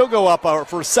Lamb. She'll go up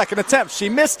for a second attempt. She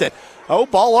missed it. Oh,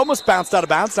 ball almost bounced out of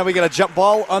bounds. Now we get a jump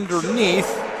ball underneath.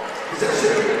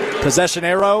 Possession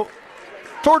arrow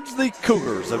towards the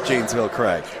Cougars of Janesville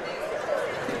Craig.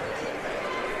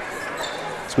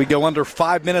 As we go under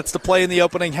 5 minutes to play in the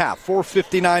opening half.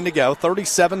 4:59 to go.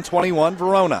 37-21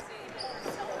 Verona.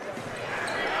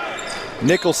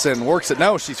 Nicholson works it.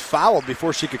 No, she's fouled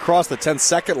before she could cross the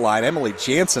 10-second line. Emily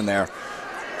Jansen there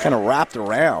kind of wrapped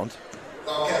around.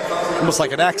 Almost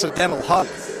like an accidental hug.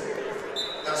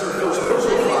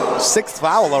 6th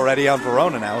foul already on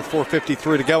Verona now with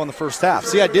 4:53 to go in the first half.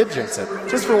 See, I did jinx it.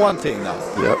 Just for one team, though.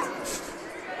 Yep.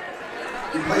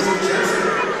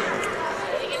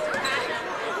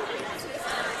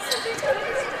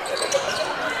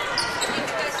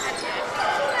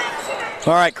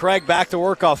 All right, Craig back to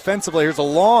work offensively. Here's a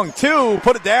long two.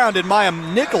 Put it down. Did Maya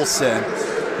Nicholson.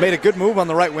 Made a good move on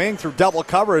the right wing through double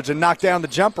coverage and knocked down the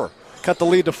jumper. Cut the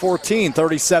lead to 14,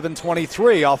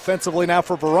 37-23. Offensively now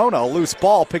for Verona. A loose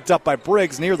ball picked up by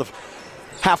Briggs near the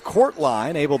half-court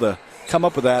line. Able to come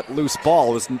up with that loose ball.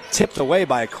 It was tipped away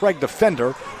by a Craig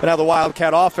defender. But now the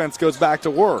Wildcat offense goes back to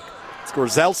work. It's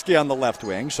Gorzelski on the left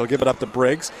wing. She'll give it up to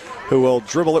Briggs, who will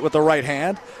dribble it with the right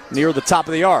hand near the top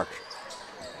of the arc.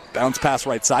 Bounce pass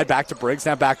right side, back to Briggs,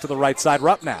 now back to the right side,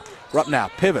 Rupp now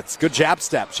pivots, good jab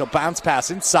step. She'll bounce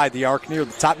pass inside the arc near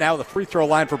the top now with the free throw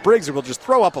line for Briggs, who will just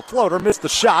throw up a floater, missed the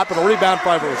shot, but a rebound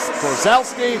by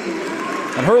Gorzelski,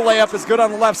 and her layup is good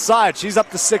on the left side. She's up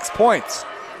to 6 points.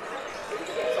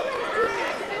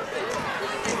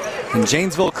 And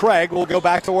Janesville Craig will go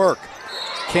back to work.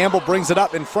 Campbell brings it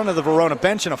up in front of the Verona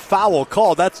bench and a foul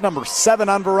called. That's number 7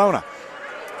 on Verona.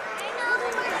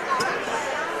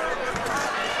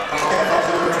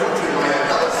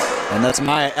 And And that's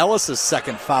Maya Ellis'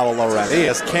 second foul already,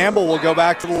 as Campbell will go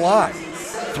back to the line.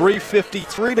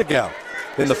 3:53 to go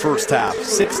in the first half.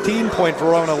 16-point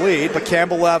Verona lead, but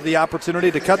Campbell will have the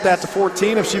opportunity to cut that to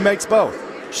 14 if she makes both.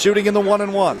 Shooting in the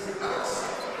 1-and-1.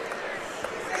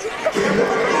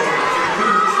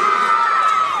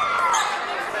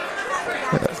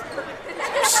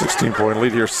 16-point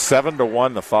lead here,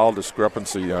 7-1. The foul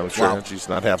discrepancy. I'm sure Angie's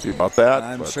not happy about that.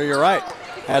 I'm sure you're right.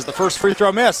 As the first free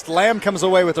throw missed, Lamb comes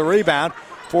away with the rebound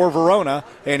for Verona,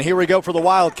 and here we go for the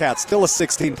Wildcats. Still a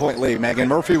 16-point lead. Megan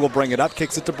Murphy will bring it up,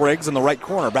 kicks it to Briggs in the right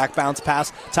corner. Back bounce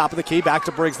pass, top of the key, back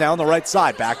to Briggs now on the right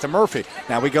side. Back to Murphy.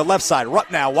 Now we go left side.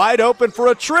 Rupp now wide open for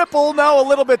a triple. No, a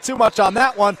little bit too much on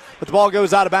that one, but the ball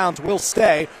goes out of bounds. Will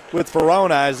stay with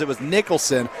Verona, as it was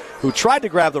Nicholson who tried to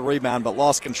grab the rebound but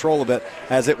lost control of it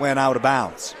as it went out of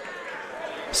bounds.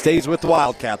 Stays with the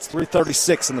Wildcats.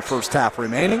 3:36 in the first half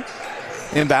remaining.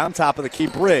 Inbound, top of the key,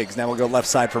 Briggs. Now we'll go left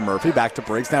side for Murphy. Back to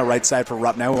Briggs. Now right side for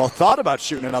Rupp. Now well thought about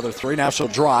shooting another three. Now she'll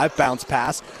drive. Bounce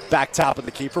pass. Back top of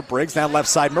the key for Briggs. Now left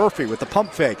side Murphy with the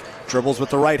pump fake. Dribbles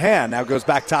with the right hand. Now goes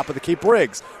back top of the key,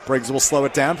 Briggs. Briggs will slow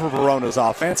it down for Verona's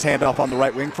offense. Handoff on the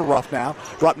right wing for Rupp now.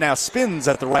 Rupp now spins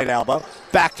at the right elbow.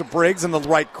 Back to Briggs in the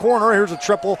right corner. Here's a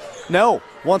triple. No.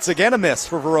 Once again a miss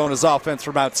for Verona's offense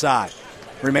from outside.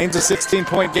 Remains a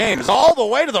 16-point game. It's all the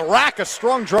way to the rack. A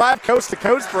strong drive coast to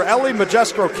coast for Ellie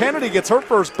Magestro Kennedy. Gets her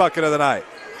first bucket of the night.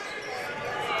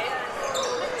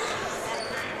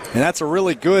 And that's a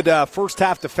really good first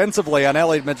half defensively on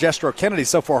Ellie Magestro Kennedy.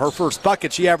 So far, her first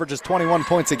bucket, she averages 21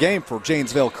 points a game for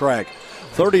Janesville Craig.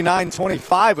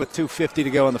 39-25 with 2:50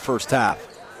 to go in the first half.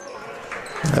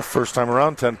 That first time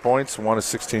around, 10 points, 1 of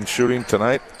 16 shooting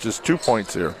tonight. Just 2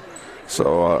 points here.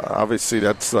 So obviously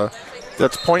that's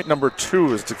point number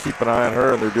 2, is to keep an eye on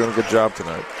her, and they're doing a good job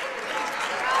tonight.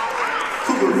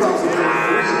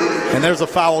 And there's a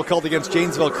foul called against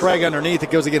Janesville Craig underneath.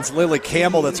 It goes against Lily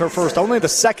Campbell. That's her first, only the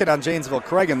second on Janesville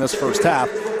Craig in this first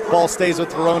half. Ball stays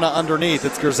with Verona underneath.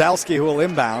 It's Grzelski who will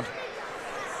inbound.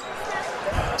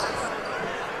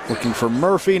 Looking for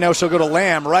Murphy. No, she'll go to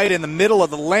Lamb right in the middle of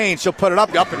the lane. She'll put it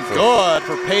up and good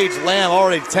for Paige Lamb.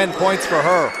 Already 10 points for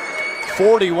her.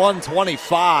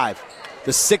 41-25.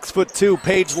 The 6'2"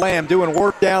 Paige Lamb doing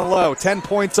work down low. 10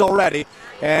 points already,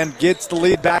 and gets the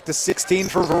lead back to 16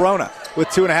 for Verona with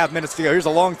 2.5 minutes to go. Here's a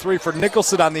long three for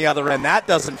Nicholson on the other end. That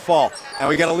doesn't fall. And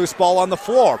we got a loose ball on the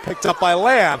floor. Picked up by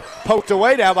Lamb. Poked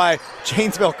away now by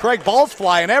Janesville Craig. Ball's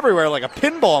flying everywhere like a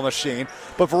pinball machine.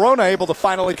 But Verona able to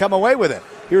finally come away with it.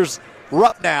 Here's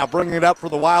Rupp now bringing it up for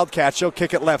the Wildcats. She'll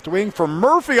kick it left wing for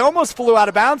Murphy. Almost flew out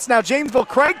of bounds. Now Janesville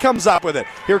Craig comes up with it.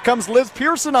 Here comes Liz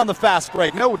Pearson on the fast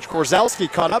break. No,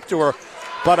 Korzalski caught up to her.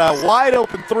 But a wide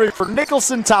open three for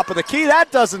Nicholson, top of the key.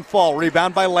 That doesn't fall.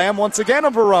 Rebound by Lamb once again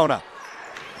of Verona.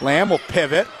 Lamb will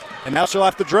pivot, and now she'll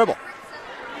have to dribble.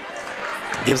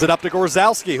 Gives it up to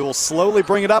Korzalski, who will slowly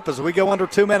bring it up as we go under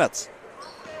 2 minutes.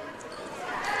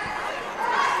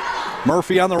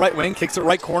 Murphy on the right wing, kicks it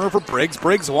right corner for Briggs.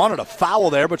 Briggs wanted a foul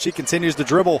there, but she continues to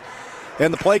dribble,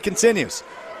 and the play continues.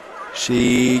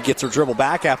 She gets her dribble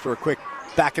back after a quick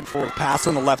back and forth pass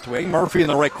on the left wing. Murphy in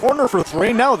the right corner for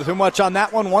three. No, too much on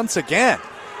that one once again.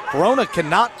 Verona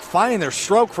cannot find their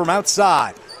stroke from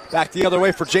outside. Back the other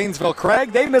way for Janesville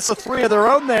Craig. They miss a three of their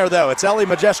own there, though. It's Ellie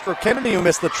Magestro Kennedy who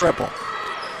missed the triple.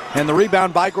 And the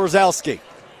rebound by Korzalski.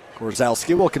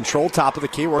 Korzalski will control top of the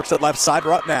key, works at left side.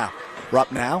 Rupp now.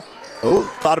 Oh,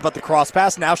 thought about the cross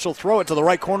pass. Now she'll throw it to the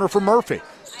right corner for Murphy.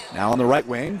 Now on the right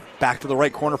wing, back to the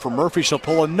right corner for Murphy. She'll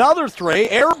pull another three.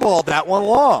 Airballed that one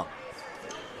long.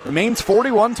 Remains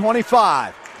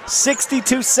 41-25.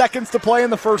 62 seconds to play in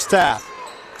the first half.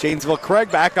 Janesville Craig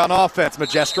back on offense.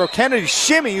 Magestro Kennedy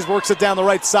shimmies, works it down the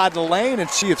right side of the lane, and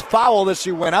she is fouled as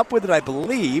she went up with it, I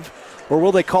believe. Or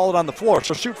will they call it on the floor?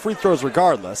 She'll shoot free throws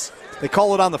regardless. They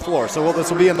call it on the floor, so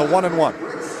this will be in the 1-and-1.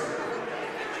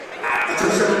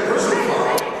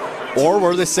 Or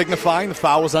were they signifying the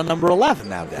foul was on number 11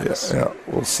 now, Dennis? Yeah,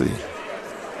 we'll see.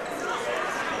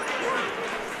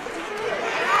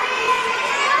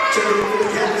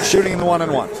 Shooting in the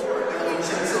 1-and-1.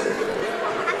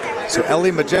 So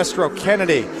Ellie Magestro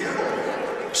Kennedy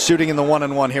shooting in the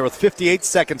 1-and-1 here with 58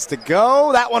 seconds to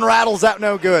go. That one rattles out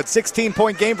no good.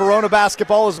 16-point game, Verona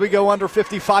basketball as we go under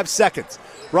 55 seconds.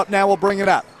 Rupp now will bring it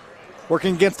up.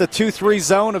 Working against the 2-3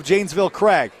 zone of Janesville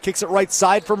Craig. Kicks it right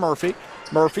side for Murphy.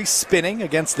 Murphy spinning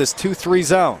against this 2-3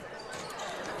 zone.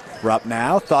 Rupp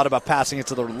now thought about passing it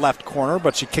to the left corner,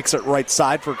 but she kicks it right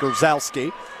side for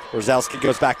Korzalski. Korzalski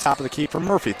goes back top of the key for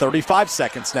Murphy. 35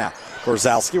 seconds now.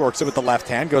 Korzalski works it with the left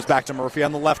hand, goes back to Murphy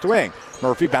on the left wing.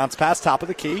 Murphy bounce pass top of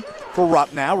the key for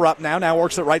Rupp now. Rupp now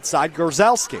works it right side,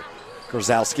 Korzalski.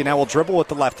 Grzelski now will dribble with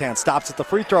the left hand, stops at the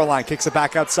free throw line, kicks it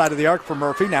back outside of the arc for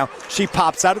Murphy. Now she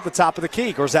pops out at the top of the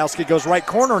key. Grzelski goes right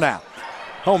corner now.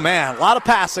 Oh, man, a lot of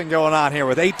passing going on here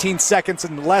with 18 seconds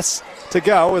and less to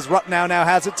go as Rupnow now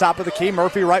has it top of the key.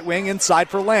 Murphy right wing inside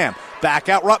for Lamb. Back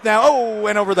out Rupnow. Oh,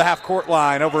 and over the half-court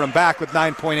line. Over and back with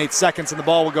 9.8 seconds, and the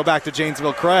ball will go back to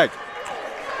Janesville Craig.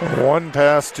 One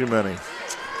pass too many.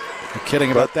 You're kidding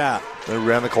about that. They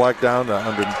ran the clock down to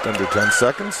under 10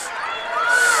 seconds.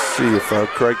 See if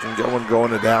Craig can get one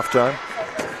going at halftime.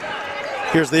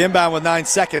 Here's the inbound with 9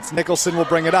 seconds. Nicholson will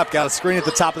bring it up. Got a screen at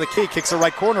the top of the key. Kicks the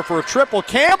right corner for a triple.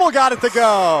 Campbell got it to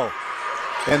go.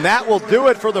 And that will do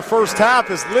it for the first half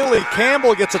as Lily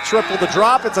Campbell gets a triple to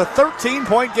drop. It's a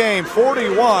 13-point game,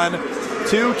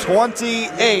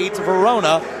 41-28.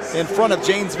 Verona in front of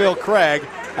Janesville Craig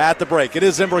at the break. It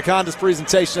is Zimbrick Honda's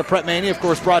presentation of Prep Mania, of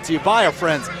course, brought to you by our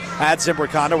friends at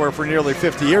Zimbrick Honda, where for nearly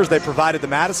 50 years they provided the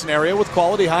Madison area with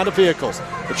quality Honda vehicles.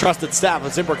 The trusted staff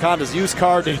of Zimbrick Honda's used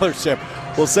car dealership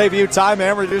will save you time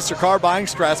and reduce your car buying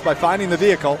stress by finding the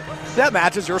vehicle that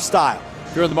matches your style.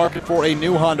 If you're in the market for a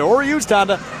new Honda or a used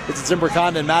Honda, visit Zimbrick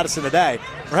Honda in Madison today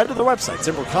or head to the website,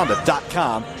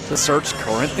 ZimbrickHonda.com, to search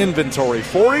current inventory.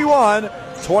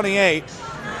 41-28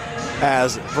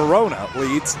 as Verona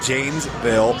leads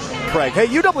Janesville Craig. Hey,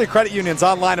 UW Credit Union's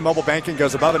online and mobile banking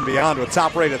goes above and beyond with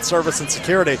top-rated service and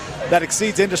security that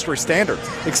exceeds industry standards.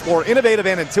 Explore innovative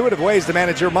and intuitive ways to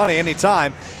manage your money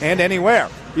anytime and anywhere.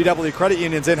 UW Credit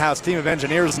Union's in-house team of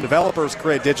engineers and developers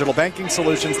create digital banking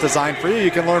solutions designed for you.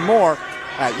 You can learn more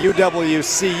at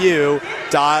uwcu.org.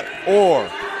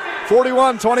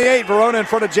 41-28, Verona in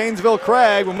front of Janesville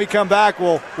Craig. When we come back,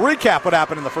 we'll recap what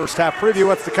happened in the first half, preview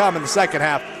what's to come in the second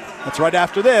half. That's right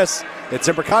after this. It's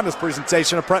Zimbrick Honda's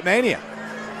presentation of Prep Mania.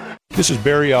 This is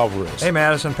Barry Alvarez. Hey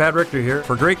Madison, Pat Richter here.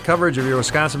 For great coverage of your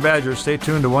Wisconsin Badgers, stay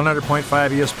tuned to 100.5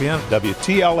 ESPN.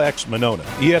 WTLX Monona,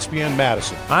 ESPN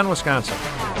Madison. On Wisconsin.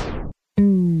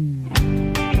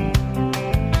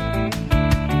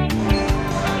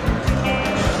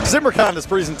 Zimbrick Honda's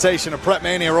presentation of Prep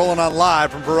Mania rolling on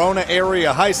live from Verona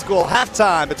Area High School.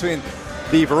 Halftime between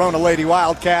the Verona Lady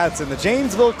Wildcats and the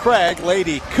Janesville Craig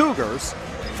Lady Cougars.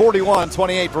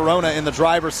 41-28, Verona in the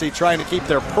driver's seat, trying to keep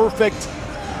their perfect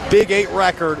Big 8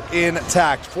 record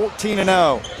intact.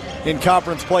 14-0 in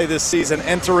conference play this season,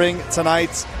 entering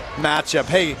tonight's matchup.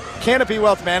 Hey, Canopy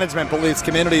Wealth Management believes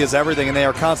community is everything, and they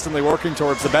are constantly working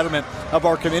towards the betterment of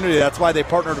our community. That's why they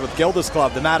partnered with Gilda's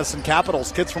Club, the Madison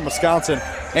Capitals, Kids from Wisconsin,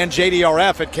 and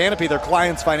JDRF. At Canopy, their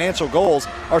clients' financial goals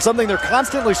are something they're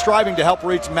constantly striving to help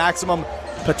reach maximum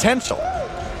potential,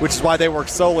 which is why they work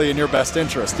solely in your best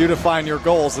interest. You define your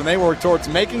goals, and they work towards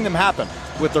making them happen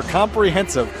with their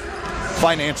comprehensive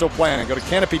financial planning. Go to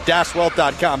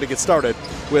canopy-wealth.com to get started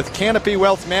with Canopy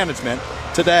Wealth Management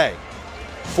today.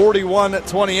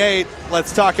 41-28,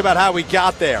 let's talk about how we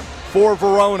got there. For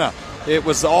Verona, it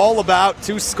was all about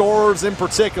two scorers in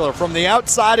particular. From the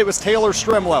outside, it was Taylor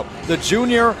Strimlow, the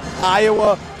junior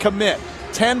Iowa commit.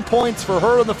 10 points for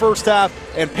her in the first half,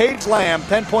 and Paige Lamb,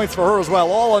 10 points for her as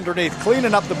well, all underneath,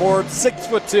 cleaning up the board.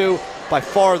 6'2", by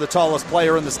far the tallest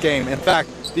player in this game. In fact,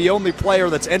 the only player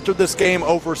that's entered this game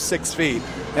over 6 feet,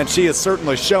 and she has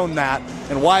certainly shown that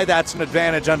and why that's an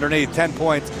advantage underneath. 10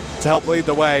 points to help lead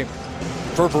the way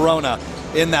for Verona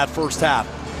in that first half.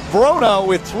 Verona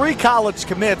with 3 college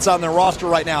commits on their roster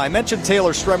right now. I mentioned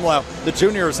Taylor Strimlow, the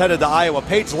junior, is headed to Iowa.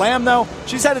 Paige Lamb, though,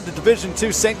 she's headed to Division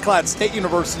II St. Cloud State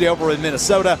University over in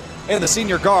Minnesota. And the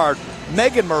senior guard,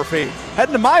 Megan Murphy,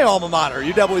 heading to my alma mater,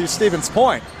 UW Stevens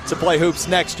Point, to play hoops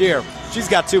next year. She's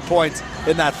got 2 points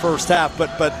in that first half, but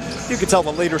you can tell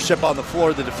the leadership on the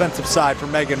floor, the defensive side for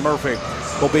Megan Murphy,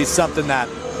 will be something that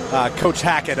Coach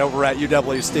Hackett over at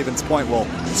UW Stevens Point will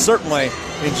certainly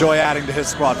enjoy adding to his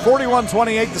squad.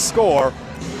 41-28 to score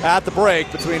at the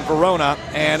break between Verona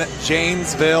and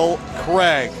Janesville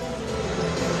Craig.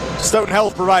 Stoughton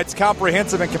Health provides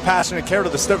comprehensive and compassionate care to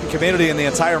the Stoughton community in the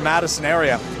entire Madison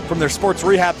area. From their sports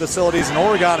rehab facilities in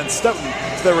Oregon and Stoughton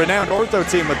to their renowned ortho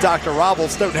team with Dr. Robel,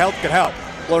 Stoughton Health can help.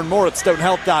 Learn more at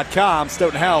StoughtonHealth.com.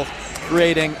 Stoughton Health,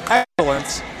 creating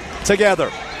excellence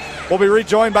together. We'll be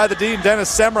rejoined by the Dean,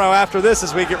 Dennis Semrau, after this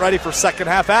as we get ready for second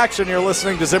half action. You're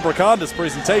listening to Zimbrick Honda's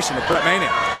presentation of Prep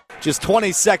Mania. Just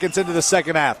 20 seconds into the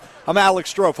second half. I'm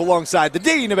Alex Strofe alongside the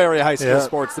Dean of Area High School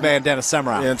Sports, the man Dennis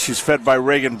Semrau. And she's fed by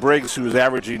Reagan Briggs, who is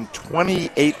averaging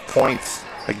 28 points,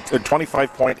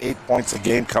 25.8 points a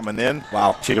game coming in.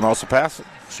 Wow. She can also pass it.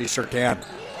 She sure can.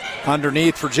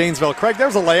 Underneath for Janesville Craig,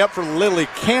 there's a layup for Lily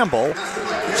Campbell.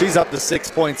 She's up to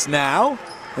 6 points now.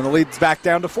 And the lead's back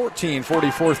down to 14,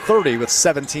 44-30 with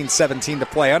 17-17 to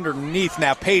play. Underneath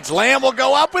now, Paige Lamb will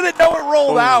go up with it. No, it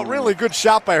rolled out. Really good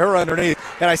shot by her underneath.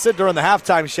 And I said during the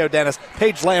halftime show, Dennis,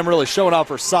 Paige Lamb really showing off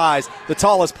her size. The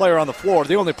tallest player on the floor,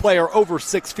 the only player over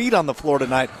 6 feet on the floor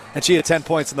tonight, and she had 10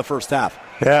 points in the first half.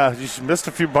 Yeah, she missed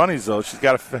a few bunnies, though. She's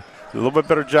got a little bit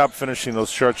better job finishing those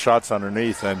short shots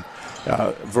underneath, and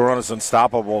Verona's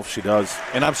unstoppable if she does.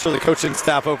 And I'm sure the coaching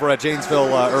staff over at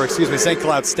St.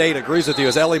 Cloud State agrees with you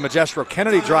as Ellie Magestro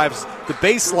Kennedy drives the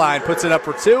baseline, puts it up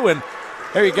for 2, and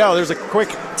there you go. There's a quick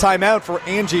timeout for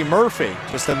Angie Murphy.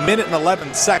 Just a minute and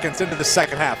 11 seconds into the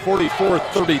second half.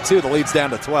 44-32, the lead's down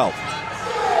to 12.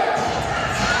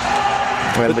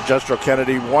 And Magestro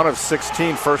Kennedy, 1 of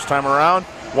 16 first time around.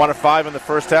 1 of 5 in the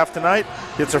first half tonight.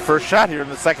 Gets her first shot here in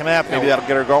the second half. Maybe that'll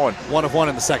get her going. 1 of 1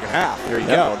 in the second half. There you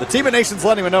go. The team at Nations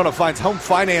Lending Winona finds home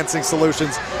financing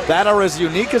solutions that are as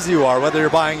unique as you are. Whether you're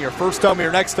buying your first home or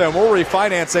your next home or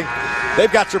refinancing,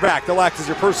 they've got your back. They'll act as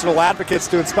your personal advocates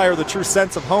to inspire the true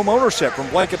sense of home ownership, from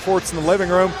blanket forts in the living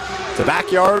room to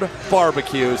backyard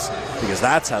barbecues, because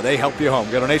that's how they help you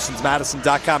home. Go to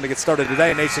nationsmadison.com to get started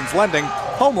today. Nations Lending,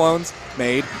 home loans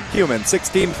made human.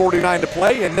 16:49 to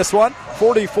play in this one.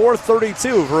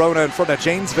 44-32, Verona in front of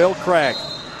Janesville Craig.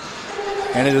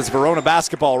 And it is Verona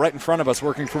basketball right in front of us,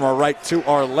 working from our right to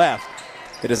our left.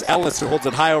 It is Ellis who holds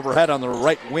it high overhead on the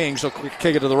right wing. She'll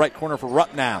kick it to the right corner for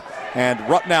Rupnow. And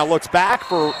Rupnow looks back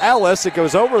for Ellis. It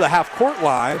goes over the half-court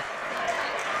line.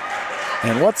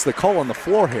 And what's the call on the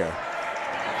floor here?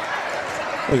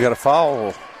 We got a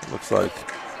foul, looks like.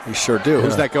 We sure do. Yeah.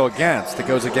 Who's that go against? It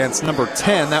goes against number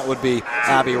 10. That would be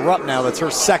Abby Rupnow. That's her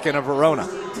second of Verona.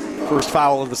 First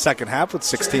foul of the second half with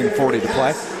 16:40 to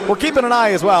play. We're keeping an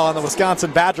eye as well on the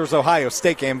Wisconsin Badgers-Ohio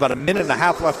State game. About a minute and a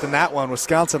half left in that one.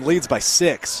 Wisconsin leads by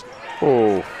 6.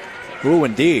 Oh. Ooh,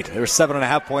 indeed. They're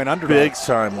 7.5-point underdogs. Big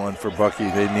time one for Bucky.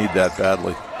 They need that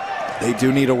badly. They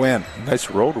do need a win. Nice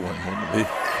road win, wouldn't it be?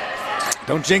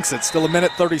 Don't jinx it. Still a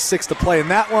minute 36 to play in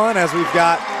that one, as we've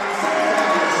got,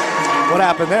 what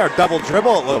happened there? Double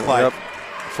dribble, it looked like,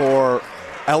 for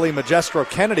Ellie Magestro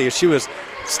Kennedy as she was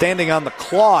standing on the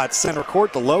claw at center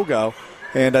court, the logo,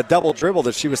 and a double dribble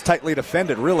that she was tightly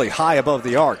defended, really high above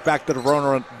the arc. Back to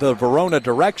the Verona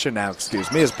direction now,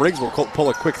 as Briggs will pull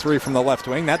a quick 3 from the left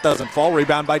wing. That doesn't fall.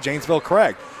 Rebound by Janesville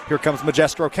Craig. Here comes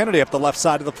Magestro Kennedy up the left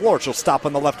side of the floor. She'll stop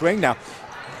on the left wing now.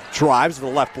 Drives to the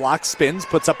left block, spins,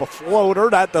 puts up a floater.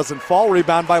 That doesn't fall.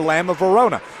 Rebound by Lamb of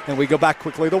Verona. And we go back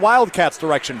quickly the Wildcats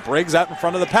direction. Briggs out in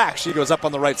front of the pack. She goes up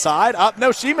on the right side. Up.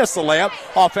 No, she missed the layup.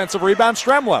 Offensive rebound,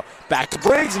 Stremlow. Back to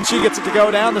Briggs, and she gets it to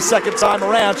go down the second time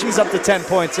around. She's up to 10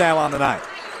 points now on the night.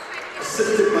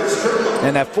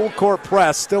 And that full court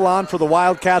press still on for the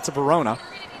Wildcats of Verona.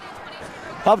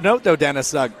 Of note, though,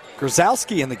 Dennis,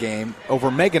 Grzelski in the game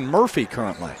over Megan Murphy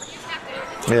currently.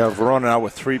 Yeah, Verona out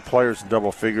with 3 players in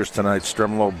double figures tonight: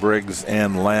 Stremlow, Briggs,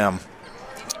 and Lamb.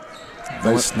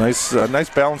 Nice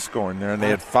balance scoring there, and they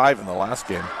had 5 in the last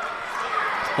game.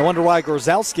 I wonder why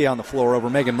Grzelski on the floor over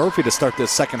Megan Murphy to start this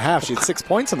second half. She had 6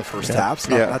 points in the first half,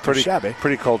 so not too shabby.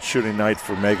 Pretty cold shooting night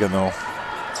for Megan, though.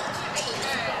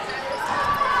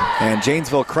 And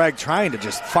Janesville Craig trying to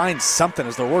just find something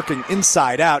as they're working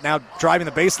inside out. Now driving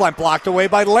the baseline, blocked away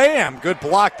by Lamb. Good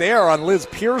block there on Liz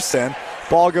Pearson.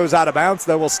 Ball goes out of bounds,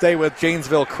 though. We'll stay with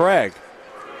Janesville Craig.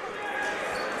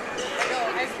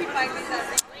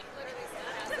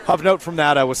 Of note from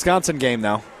that Wisconsin game,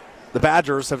 though, the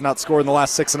Badgers have not scored in the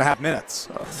last 6.5 minutes.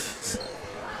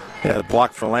 Yeah, the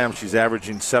block for Lamb. She's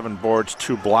averaging 7 boards,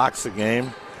 2 blocks a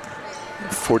game,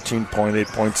 14.8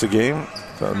 points a game.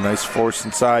 So nice force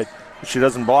inside. If she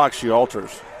doesn't block, she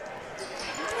alters.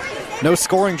 No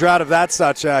scoring drought of that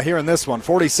such here in this one.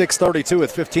 46-32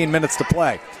 with 15 minutes to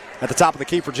play. At the top of the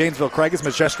key for Janesville Craig is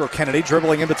Magestro Kennedy,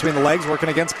 dribbling in between the legs, working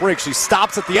against Briggs. She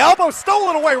stops at the elbow,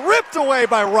 stolen away, ripped away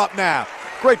by Rupnow.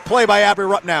 Great play by Abby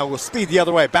Rupnow. Will speed the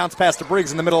other way. Bounce pass to Briggs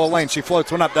in the middle of the lane. She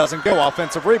floats one up, doesn't go.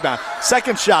 Offensive rebound.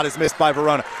 Second shot is missed by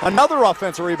Verona. Another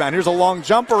offensive rebound. Here's a long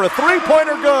jumper. A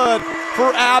three-pointer good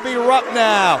for Abby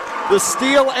Rupnow. The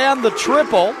steal and the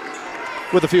triple,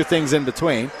 with a few things in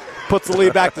between, puts the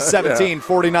lead back to 17,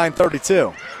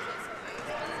 49-32.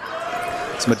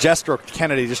 It's Magestro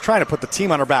Kennedy just trying to put the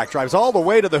team on her back. Drives all the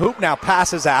way to the hoop, now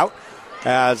passes out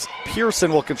as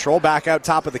Pearson will control. Back out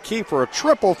top of the key for a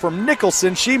triple from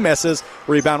Nicholson. She misses.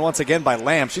 Rebound once again by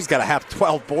Lamb. She's got to have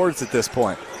 12 boards at this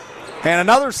point. And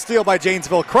another steal by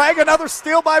Janesville Craig. Another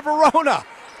steal by Verona.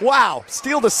 Wow,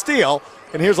 steal to steal.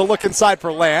 And here's a look inside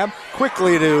for Lamb.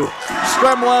 Quickly to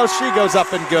Stremlow. She goes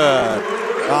up and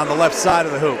good on the left side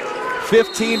of the hoop.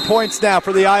 15 points now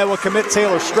for the Iowa commit,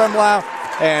 Taylor Stremlow.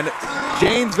 And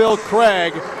Janesville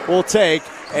Craig will take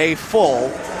a full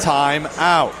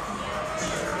timeout.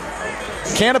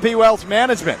 Canopy Wealth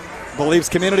Management believes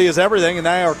community is everything, and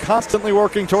they are constantly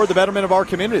working toward the betterment of our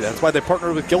community. That's why they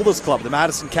partnered with Gilda's Club, the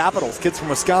Madison Capitals, Kids from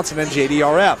Wisconsin, and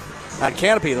JDRF. At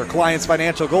Canopy, their clients'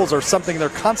 financial goals are something they're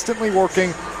constantly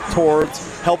working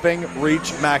towards helping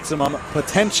reach maximum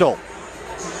potential.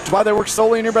 That's why they work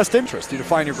solely in your best interest. You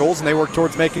define your goals, and they work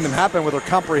towards making them happen with their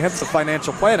comprehensive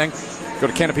financial planning. Go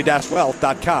to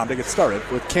canopy-wealth.com to get started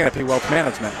with Canopy Wealth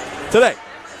Management. Today,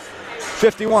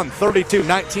 51-32,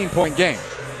 19-point game.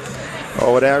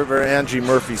 Oh, whatever Angie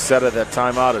Murphy said at that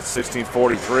timeout at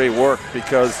 16:43 worked,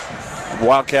 because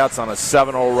Wildcats on a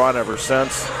 7-0 run ever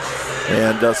since.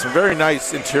 And some very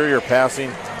nice interior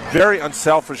passing. Very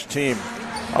unselfish team.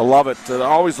 I love it.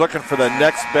 Always looking for the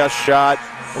next best shot.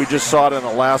 We just saw it in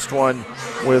the last one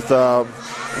with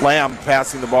Lamb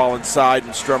passing the ball inside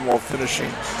and Stremlo finishing.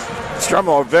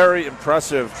 Stremlo, a very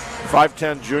impressive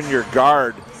 5'10 junior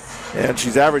guard. And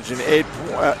she's averaging 8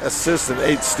 assists and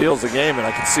 8 steals a game, and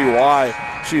I can see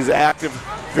why. She's active,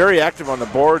 very active on the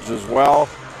boards as well,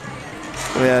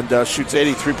 and shoots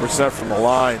 83% from the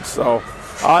line. So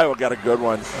Iowa got a good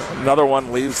one. Another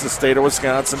one leaves the state of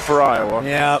Wisconsin for Iowa.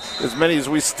 Yeah. As many as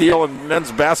we steal in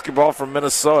men's basketball from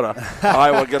Minnesota,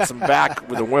 Iowa gets them back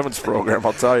with the women's program,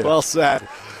 I'll tell you. Well said.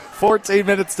 14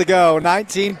 minutes to go.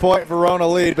 19-point Verona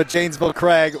lead, but Janesville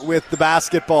Craig with the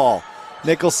basketball.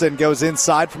 Nicholson goes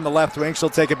inside from the left wing. She'll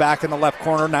take it back in the left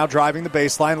corner. Now driving the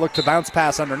baseline. Look to bounce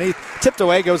pass underneath. Tipped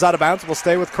away. Goes out of bounds. Will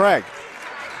stay with Craig.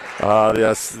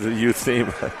 Yes, the youth theme.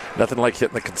 Nothing like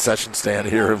hitting the concession stand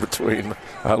here in between.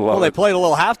 I love it. Well, they played a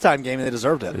little halftime game and they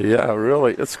deserved it. Yeah,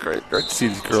 really. It's great. Great to see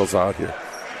these girls out here.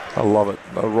 I love it.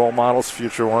 Role models,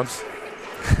 future ones.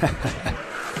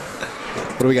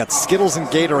 What do we got? Skittles and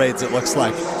Gatorades, it looks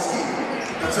like.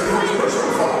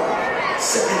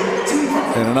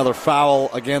 And another foul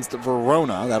against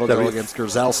Verona. That'll go against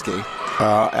Grzelski.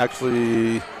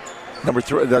 Actually, number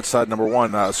 3. That's number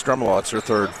 1. Stremlo, it's her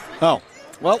third. Oh,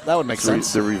 well, that would make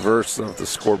sense. The reverse of the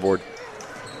scoreboard.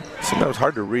 Sometimes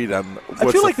hard to read on what's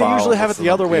I feel like the foul, they usually have it the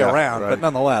other way around, right. but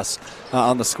nonetheless,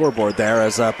 on the scoreboard there,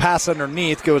 as a pass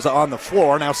underneath goes on the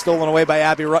floor, now stolen away by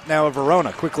Abby Rutnow of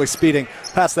Verona, quickly speeding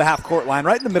past the half-court line,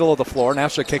 right in the middle of the floor. Now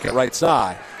she'll kick it right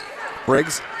side.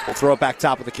 Briggs will throw it back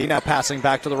top of the key. Now passing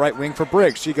back to the right wing for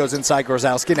Briggs. She goes inside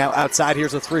Grzelski. Now outside.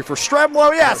 Here's a 3 for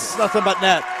Stremlo. Yes! Nothing but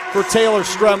net for Taylor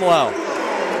Stremlo.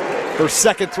 Her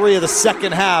second 3 of the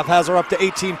second half has her up to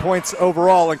 18 points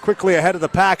overall and quickly ahead of the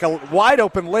pack. A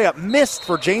wide-open layup missed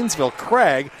for Janesville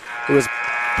Craig. It was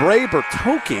Bray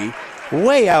Bertocchi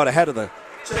way out ahead of the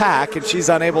pack, and she's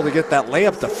unable to get that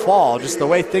layup to fall. Just the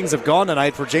way things have gone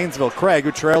tonight for Janesville Craig,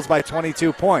 who trails by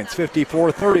 22 points,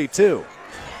 54-32.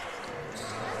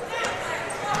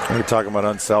 We're talking about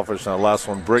unselfish. Now, last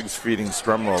one, Briggs feeding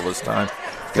Stremlo this time.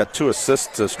 Got 2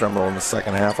 assists to Stremlo in the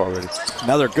second half already.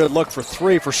 Another good look for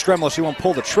 3 for Stremlo. She won't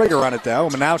pull the trigger on it, though.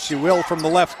 And now she will from the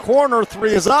left corner.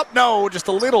 3 is up. No, just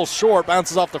a little short.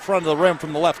 Bounces off the front of the rim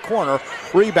from the left corner.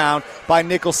 Rebound by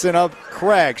Nicholson of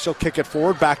Craig. She'll kick it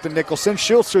forward. Back to Nicholson.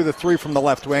 She'll through the 3 from the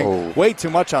left wing. Oh. Way too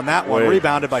much on that one.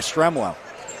 Rebounded by Stremlo.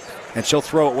 And she'll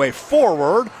throw it way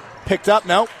forward. Picked up.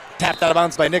 No. Tapped out of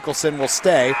bounds by Nicholson. Will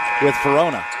stay with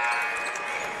Verona.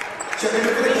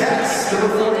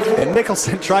 And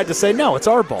Nicholson tried to say, no, it's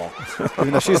our ball.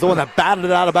 Even though she's the one that batted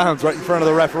it out of bounds right in front of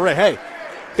the referee. Hey, you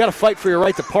got to fight for your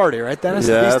right to party, right, Dennis?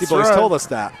 Yeah, the Beastie Boys told us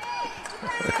that.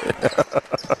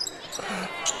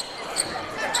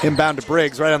 Inbound to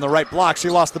Briggs right on the right block. She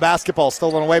lost the basketball,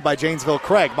 stolen away by Janesville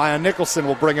Craig. Maya Nicholson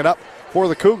will bring it up for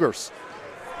the Cougars.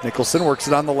 Nicholson works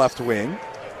it on the left wing.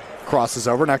 Crosses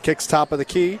over, now kicks top of the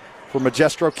key for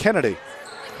Magestro Kennedy.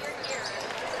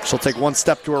 She'll take one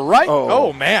step to her right.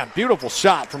 Oh, man, beautiful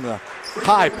shot from the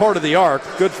high part of the arc.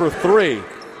 Good for 3.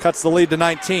 Cuts the lead to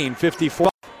 19, 54.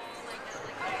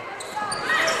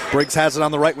 Briggs has it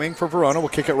on the right wing for Verona. We'll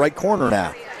kick it right corner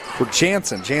now for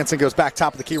Jansen. Jansen goes back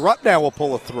top of the key. Rutnow will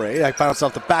pull a 3. That bounces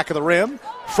off the back of the rim,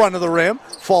 front of the rim,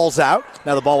 falls out.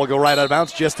 Now the ball will go right out of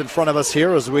bounds just in front of us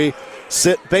here as we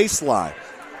sit baseline.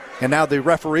 And now the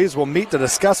referees will meet to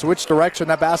discuss which direction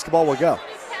that basketball will go.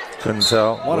 Couldn't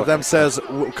tell. One of them says,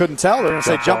 couldn't tell. They're going to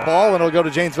say jump ball, and it'll go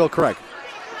to Janesville Craig.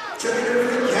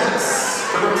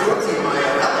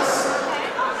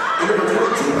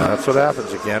 That's what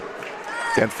happens. You can't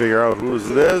figure out whose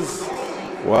it is.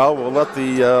 Well, we'll let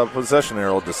the possession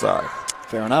arrow decide.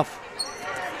 Fair enough.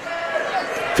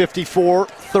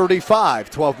 54-35,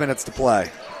 12 minutes to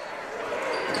play.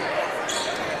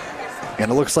 And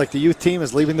it looks like the youth team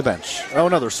is leaving the bench. Oh,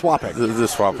 no, they're swapping. They're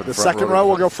swapping. The second row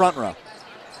will go front row.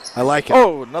 I like it.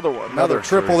 Oh, another one. Another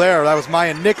triple there. That was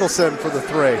Maya Nicholson for the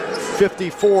 3.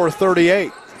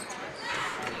 54-38.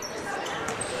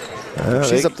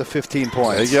 She's up to 15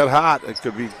 points. They get hot. They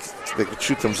could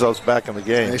shoot themselves back in the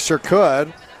game. They sure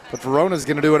could. But Verona's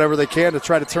going to do whatever they can to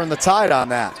try to turn the tide on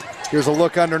that. Here's a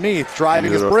look underneath.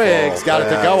 Driving is Briggs. Got it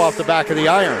to go off the back of the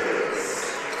iron.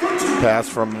 Pass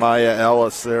from Maya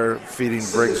Ellis there, feeding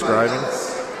Briggs driving.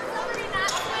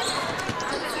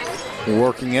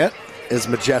 Working it is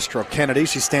Magestro Kennedy.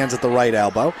 She stands at the right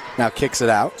elbow. Now kicks it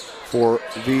out for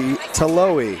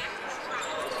Vitaloe.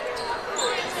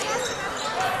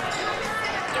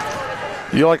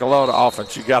 You like a lot of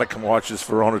offense, you got to come watch this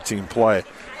Verona team play.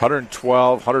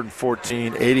 112,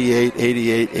 114, 88,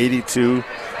 88, 82,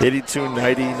 82,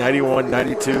 90, 91,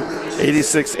 92,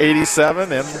 86,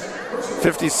 87, and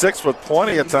 56 with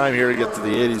plenty of time here to get to the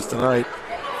 80s tonight.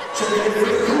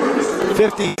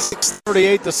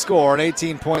 56-38 the score, an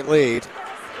 18-point lead.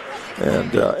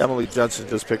 And Emily Judson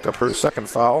just picked up her second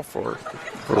foul for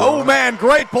Oh, man,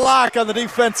 great block on the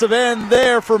defensive end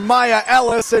there for Maya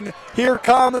Ellis, and here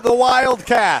come the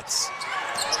Wildcats.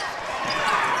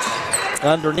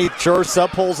 Underneath, Jersa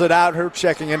pulls it out. Her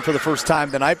checking in for the first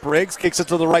time tonight. Briggs kicks it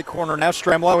to the right corner now.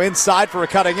 Stremlow inside for a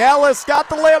cutting. Ellis got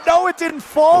the layup. No, it didn't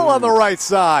fall on the right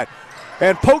side.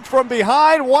 And poked from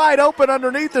behind, wide open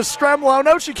underneath is Stremlow.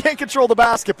 No, she can't control the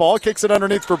basketball. Kicks it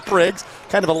underneath for Briggs.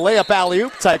 Kind of a layup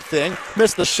alley-oop type thing.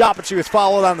 Missed the shot, but she was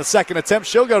followed on the second attempt.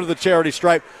 She'll go to the charity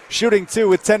stripe. Shooting 2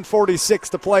 with 10:46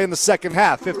 to play in the second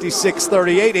half.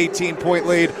 56-38, 18-point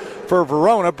lead for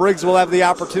Verona. Briggs will have the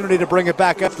opportunity to bring it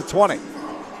back up to 20.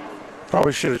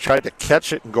 Probably should have tried to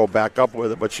catch it and go back up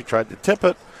with it, but she tried to tip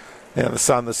it, and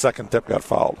on the second tip got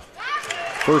fouled.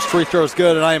 First free throw is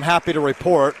good, and I am happy to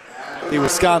report the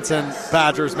Wisconsin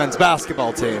Badgers men's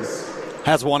basketball team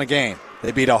has won a game.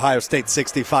 They beat Ohio State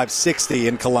 65-60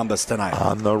 in Columbus tonight.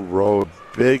 On the road,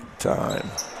 big time.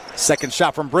 Second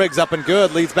shot from Briggs up and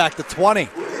good, leads back to 20.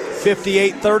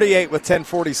 58-38 with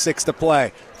 10:46 to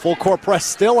play. Full court press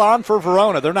still on for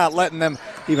Verona. They're not letting them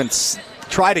even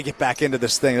try to get back into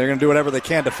this thing. They're going to do whatever they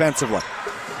can defensively.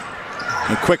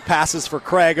 And quick passes for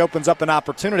Craig opens up an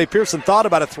opportunity. Pearson thought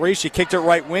about a three. She kicked it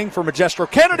right wing for Magestro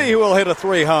Kennedy, who will hit a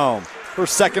three home. Her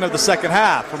second of the second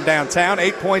half from downtown.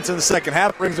 8 points in the second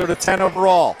half, brings her to 10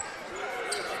 overall.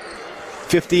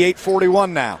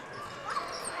 58-41 now.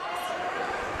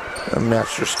 And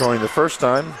Master scoring the first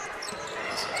time.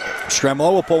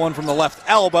 Stremlow will pull one from the left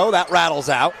elbow. That rattles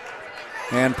out.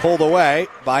 And pulled away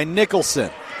by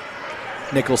Nicholson.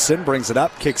 Nicholson brings it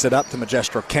up, kicks it up to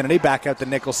Magestro Kennedy. Back out to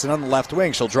Nicholson on the left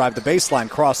wing. She'll drive the baseline,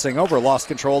 crossing over, lost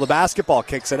control of the basketball,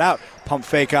 kicks it out. Pump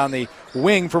fake on the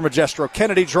wing for Magestro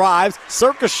Kennedy. Drives,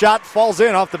 circus shot, falls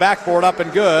in off the backboard, up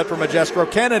and good for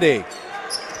Magestro Kennedy.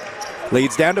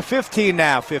 Leads down to 15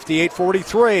 now,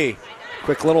 58-43.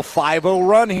 Quick little 5-0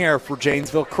 run here for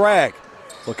Janesville Craig.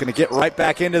 Looking to get right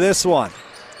back into this one.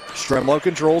 Stremlow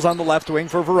controls on the left wing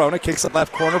for Verona. Kicks it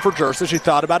left corner for Jersa. She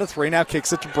thought about a three. Now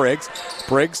kicks it to Briggs.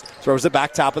 Briggs throws it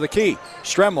back top of the key.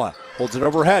 Stremlow holds it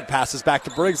overhead. Passes back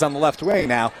to Briggs on the left wing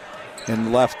now. In the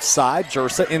left side,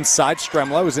 Jersa inside.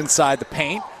 Stremlow is inside the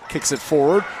paint. Kicks it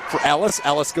forward for Ellis.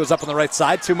 Ellis goes up on the right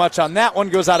side. Too much on that one.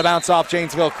 Goes out of bounds off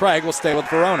Janesville Craig. Will stay with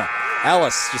Verona.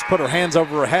 Ellis just put her hands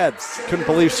over her head. Couldn't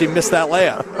believe she missed that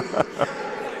layup.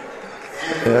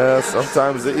 Yeah,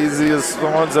 sometimes the easiest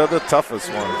ones are the toughest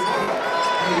ones.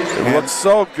 It looks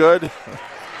so good,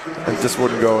 it just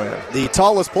wouldn't go in. The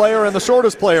tallest player and the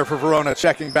shortest player for Verona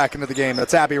checking back into the game.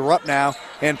 That's Abby Rupp now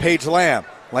and Paige Lamb.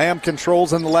 Lamb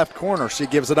controls in the left corner. She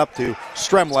gives it up to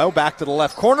Stremlow. Back to the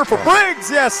left corner for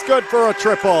Briggs. Yes, good for a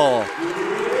triple.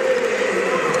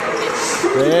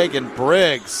 Big and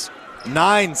Briggs.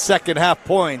 9 second half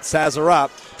points has her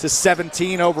up to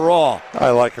 17 overall.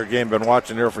 I like her game. Been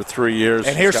watching her for 3 years.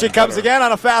 And here she comes again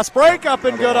on a fast break. Up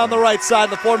and good on the right side of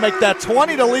the floor. Make that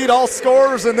 20 to lead all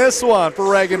scorers in this one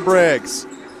for Reagan Briggs.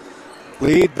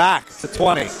 Lead back to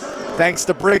 20. Thanks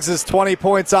to Briggs' 20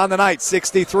 points on the night.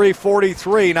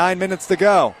 63-43. 9 minutes to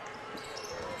go.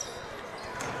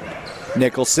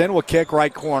 Nicholson will kick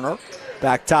right corner.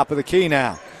 Back top of the key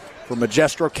now. For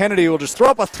Magestro Kennedy will just throw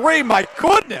up a three. My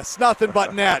goodness, nothing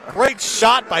but net. Great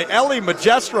shot by Ellie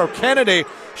Magestro Kennedy.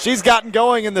 She's gotten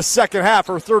going in the second half,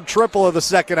 her third triple of the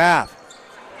second half.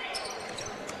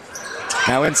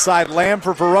 Now inside Lamb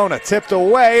for Verona. Tipped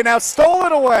away, now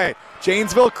stolen away.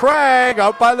 Janesville Craig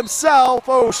out by themselves.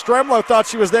 Oh, Stremlow thought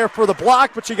she was there for the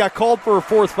block, but she got called for her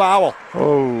fourth foul.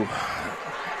 Oh,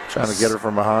 trying to get her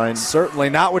from behind.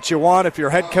 Certainly not what you want if you're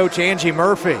head coach Angie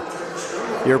Murphy.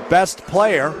 Your best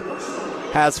player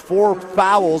has 4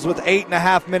 fouls with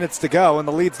 8.5 minutes to go, and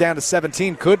the lead's down to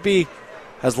 17. Could be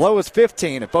as low as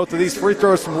 15 if both of these free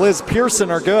throws from Liz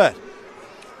Pearson are good.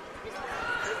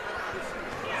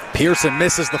 Pearson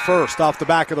misses the first off the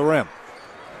back of the rim.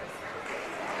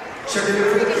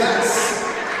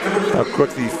 How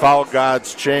quick the foul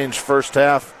gods changed first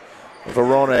half.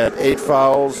 Verona had 8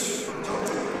 fouls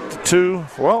to 2.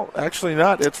 Well, actually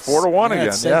not. It's 4-1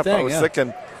 again. Same thing, I was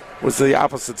thinking was the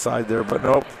opposite side there, but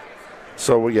nope.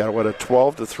 So we got, a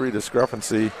 12-3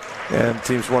 discrepancy, and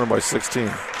teams winning by 16.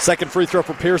 Second free throw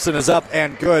for Pearson is up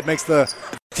and good. Makes the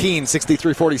team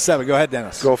 63-47. Go ahead,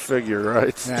 Dennis. Go figure,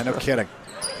 right? Yeah, no kidding.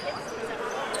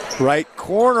 Right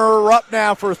corner up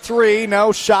now for 3.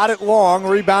 No shot at long.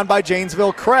 Rebound by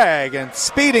Janesville Craig. And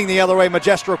speeding the other way,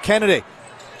 Magestro Kennedy.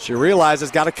 She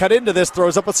realizes got to cut into this.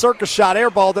 Throws up a circus shot. Air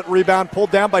ball. That rebound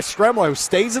pulled down by Stremlo, who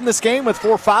stays in this game with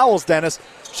 4 fouls, Dennis.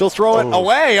 She'll throw it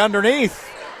away underneath.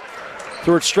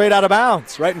 Threw it straight out of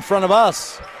bounds, right in front of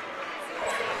us.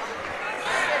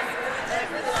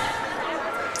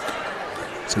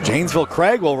 So Janesville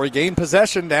Craig will regain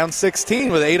possession down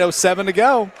 16 with 8:07 to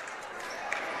go.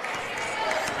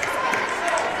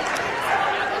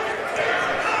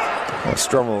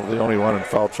 Strumel, the only one in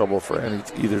foul trouble for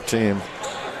either team.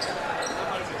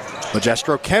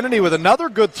 Magestro Kennedy with another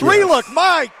good 3. Yes. Look,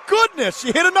 my goodness,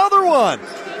 she hit another one.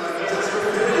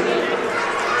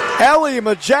 Ellie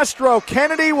Magestro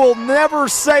Kennedy will never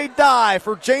say die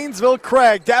for Janesville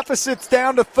Craig. Deficit's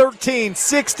down to 13,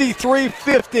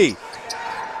 63-50.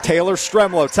 Taylor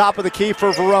Stremlo, top of the key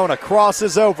for Verona.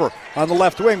 Crosses over on the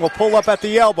left wing. Will pull up at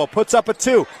the elbow. Puts up a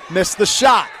 2. Missed the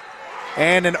shot.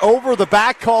 And an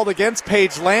over-the-back called against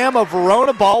Paige Lamb of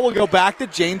Verona. Ball will go back to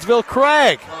Janesville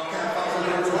Craig.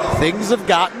 Things have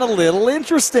gotten a little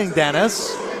interesting,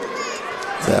 Dennis.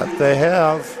 That they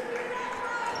have.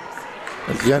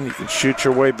 Again, you can shoot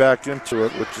your way back into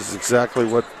it, which is exactly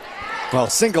what... Well,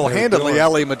 single-handedly,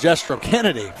 Ellie Magestro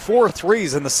Kennedy. 4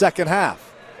 threes in the second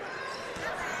half.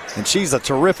 And she's a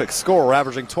terrific scorer,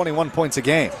 averaging 21 points a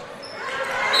game.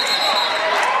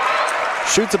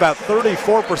 Shoots about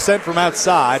 34% from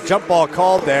outside. Jump ball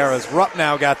called there as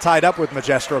Ruppnow got tied up with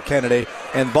Magestro Kennedy,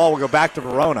 and ball will go back to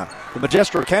Verona. The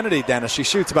Magestro Kennedy, Dennis, she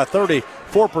shoots about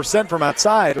 34% from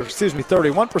outside, or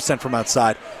 31% from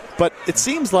outside. But it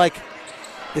seems like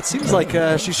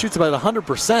she shoots about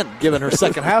 100% given her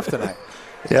second half tonight.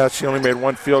 Yeah, she only made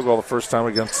 1 field goal the first time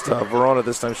against Verona.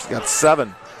 This time she's got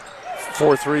 7.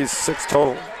 4 threes, 6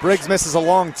 total. Briggs misses a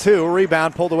long 2.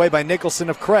 Rebound pulled away by Nicholson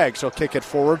of Craig. She'll kick it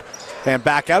forward and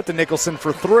back out to Nicholson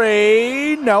for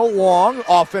 3. No, long.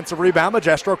 Offensive rebound,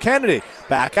 Magestro Kennedy.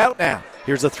 Back out now.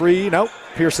 Here's a 3. Nope.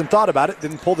 Pearson thought about it,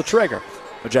 didn't pull the trigger.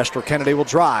 Magestro Kennedy will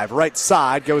drive. Right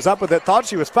side, goes up with it. Thought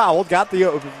she was fouled.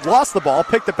 Lost the ball,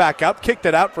 picked it back up, kicked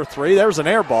it out for 3. There's an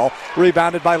air ball.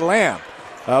 Rebounded by Lamb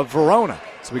of Verona.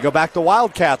 So we go back to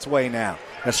Wildcats' way now.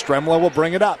 As Stremlo will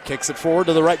bring it up. Kicks it forward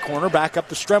to the right corner. Back up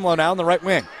to Stremlo now in the right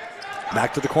wing.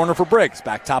 Back to the corner for Briggs.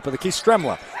 Back top of the key,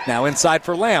 Stremlo. Now inside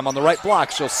for Lamb on the right block.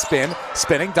 She'll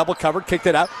spinning, double covered, kicked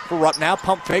it out for Rupp now.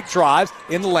 Pump fake, drives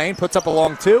in the lane, puts up a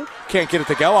long 2. Can't get it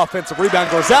to go. Offensive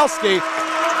rebound, Gorzalski.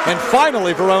 And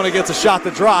finally, Verona gets a shot to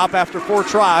drop after 4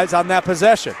 tries on that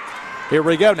possession. Here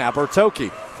we go now. Bertocchi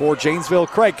for Janesville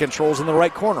Craig. Controls in the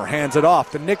right corner. Hands it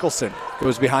off to Nicholson.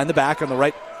 Goes behind the back on the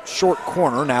right short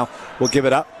corner. Now we'll give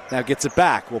it up. Now gets it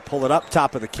back. We'll pull it up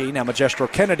top of the key. Now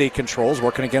Magestro Kennedy controls,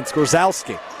 working against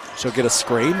Gorzalski. She'll get a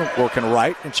screen, working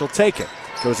right, and she'll take it.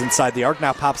 Goes inside the arc,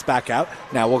 now pops back out.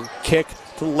 Now we'll kick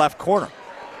to the left corner.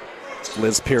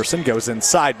 Liz Pearson goes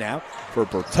inside now for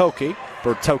Bertocchi.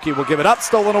 Bertocchi will give it up,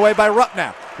 stolen away by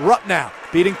Ruppnow. Ruppnow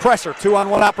beating pressure,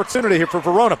 2-on-1 opportunity here for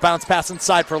Verona. Bounce pass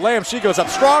inside for Lamb. She goes up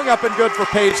strong, up and good for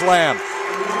Paige Lamb.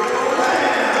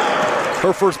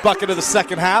 Her first bucket of the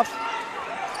second half.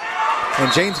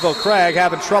 And Janesville Craig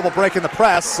having trouble breaking the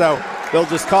press, so they'll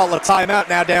just call a timeout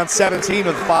now, down 17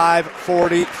 with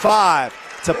 5:45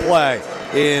 to play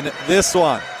in this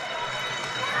one.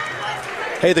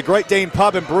 Hey, the Great Dane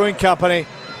Pub and Brewing Company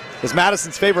is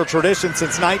Madison's favorite tradition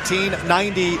since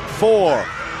 1994.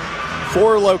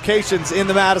 4 locations in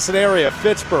the Madison area: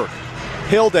 Fitchburg,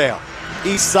 Hilldale,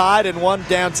 East Side, and 1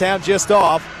 downtown just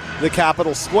off the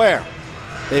Capitol Square.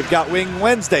 They've got Wing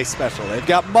Wednesday special. They've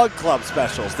got Mug Club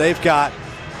specials. They've got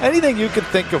anything you can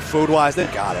think of food-wise,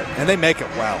 they've got it. And they make it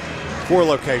well. 4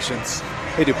 locations.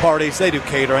 They do parties. They do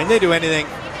catering. They do anything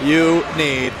you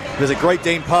need. Visit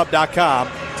GreatDanePub.com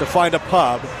to find a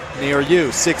pub near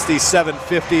you.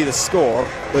 67-50 the score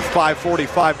with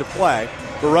 5:45 to play.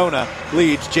 Verona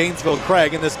leads Janesville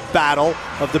Craig in this battle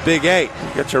of the Big 8.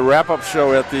 You got your wrap-up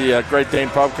show at the Great Dane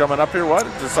Pub coming up here. What?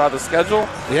 Just saw the schedule?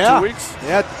 Yeah. 2 weeks?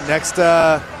 Yeah,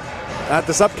 Not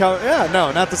this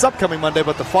upcoming Monday,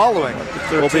 but the following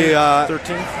will be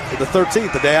 13th. the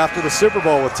 13th, the day after the Super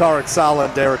Bowl with Tarek Saleh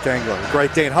and Derek Engler.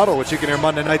 Great Dane Huddle, which you can hear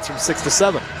Monday nights from 6 to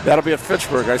 7. That'll be at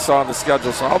Fitchburg. I saw on the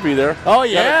schedule, so I'll be there. Oh,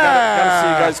 yeah. Gotta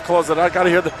see you guys close it out. Gotta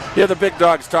hear the big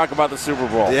dogs talk about the Super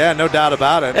Bowl. Yeah, no doubt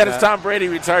about it. And is Tom Brady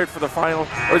retired for the final,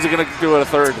 or is he going to do it a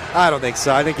third? I don't think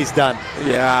so. I think he's done.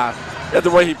 Yeah.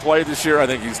 The way he played this year, I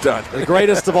think he's done. The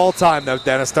greatest of all time, though,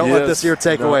 Dennis. Don't let this year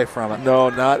take away from it. No,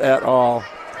 not at all.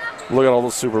 Look at all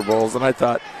those Super Bowls. And I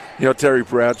thought, Terry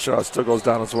Bradshaw still goes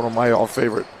down as one of my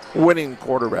all-favorite winning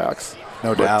quarterbacks.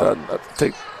 No doubt.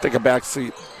 Take a back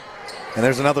seat. And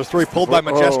there's another three pulled by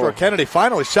Magestro Kennedy.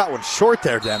 Finally shot one short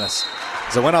there, Dennis,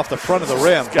 as it went off the front of the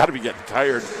rim. He's got to be getting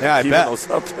tired. Yeah, I bet. Those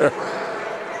up there.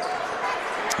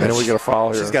 And we get a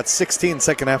foul here. She's got 16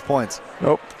 second-half points.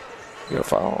 Nope. We got a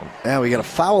foul. Yeah, we got a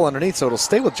foul underneath, so it'll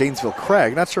stay with Janesville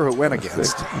Craig. Not sure who it went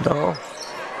against. No.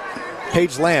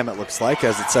 Paige Lamb, it looks like,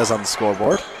 as it says on the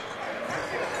scoreboard.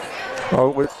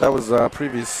 Oh, that was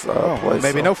previous play.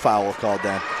 Maybe no foul called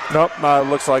then. Nope, it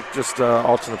looks like just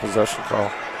alternate possession call.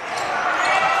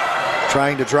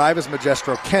 Trying to drive is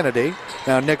Magestro Kennedy.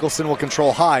 Now Nicholson will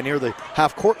control high near the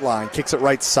half-court line. Kicks it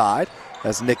right side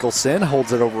as Nicholson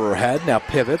holds it over her head. Now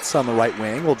pivots on the right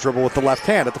wing. Will dribble with the left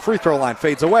hand at the free throw line.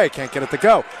 Fades away. Can't get it to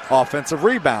go. Offensive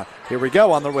rebound. Here we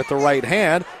go with the right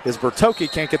hand is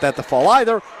Bertocchi. Can't get that to fall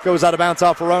either. Goes out of bounds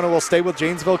off Verona. Will stay with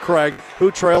Janesville Craig, who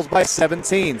trails by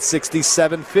 17,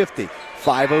 67-50.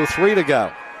 5:03 to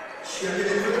go.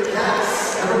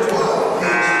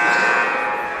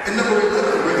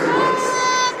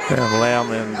 And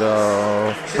Lamb and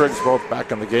Briggs both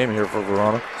back in the game here for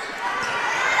Verona.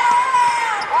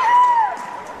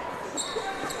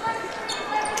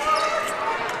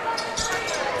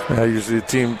 Usually the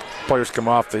team players come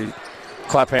off, they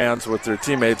clap hands with their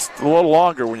teammates a little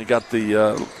longer when you got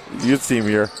the youth team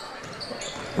here.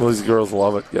 Well, these girls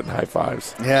love it, getting high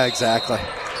fives. Yeah, exactly.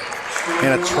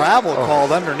 And a travel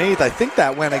called underneath. I think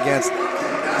that went against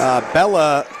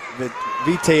Bella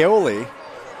Viteoli.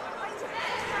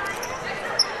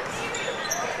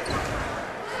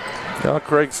 Yeah,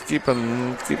 Craig's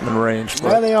keeping in range.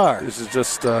 Yeah, they are. This is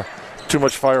just too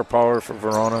much firepower for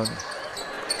Verona.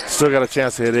 Still got a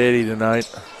chance to hit 80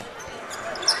 tonight.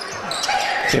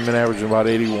 Came in averaging about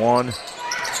 81.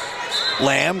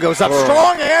 Lamb goes up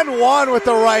strong and one with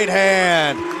the right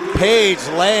hand. Paige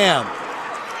Lamb.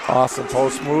 Awesome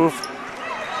post move.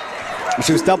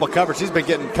 She was double covered. She's been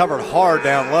getting covered hard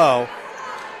down low.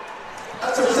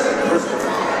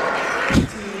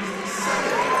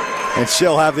 And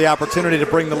she'll have the opportunity to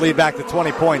bring the lead back to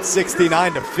 20 points,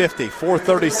 69-50,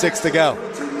 4:36 to go.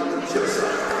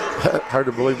 Hard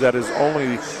to believe that is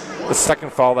only the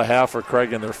second foul of the half for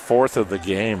Craig and their fourth of the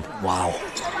game. Wow.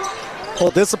 Well,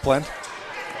 disciplined.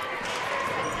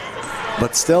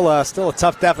 But still a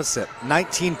tough deficit.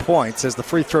 19 points as the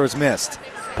free throw is missed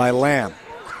by Lamb.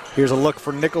 Here's a look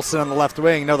for Nicholson on the left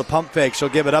wing. No, the pump fake. She'll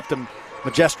give it up to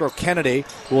Magestro Kennedy,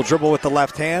 who will dribble with the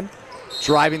left hand,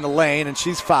 driving the lane, and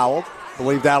she's fouled. I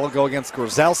believe that'll go against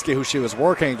Grzelski, who she was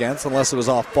working against, unless it was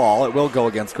off ball. It will go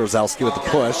against Grzelski with the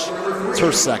push. It's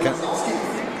her second.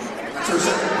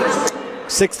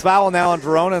 Sixth foul now on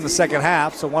Verona in the second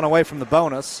half, so one away from the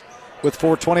bonus with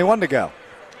 4:21 to go.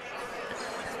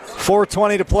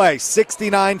 4:20 to play,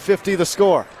 69-50 the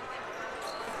score.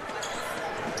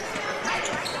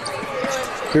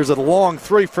 Here's a long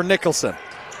three for Nicholson.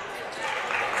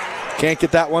 Can't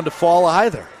get that one to fall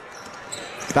either.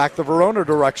 Back the Verona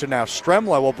direction now.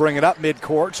 Stremla will bring it up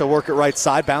midcourt. She'll work it right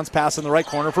side. Bounce pass in the right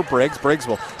corner for Briggs. Briggs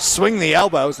will swing the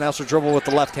elbows. Now she'll dribble with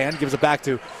the left hand. Gives it back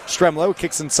to Stremla, who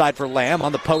kicks inside for Lamb.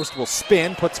 On the post will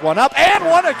spin. Puts one up. And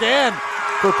one again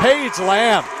for Paige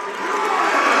Lamb.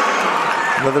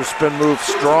 Another spin move.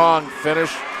 Strong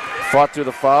finish. Fought through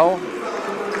the foul.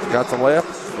 Got the layup.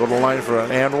 Go to the line for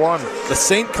an and one. The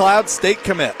St. Cloud State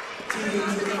commit.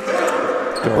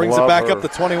 Brings it back up to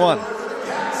 21.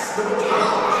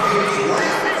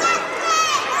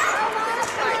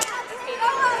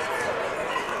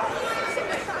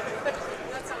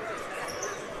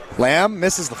 Lamb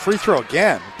misses the free throw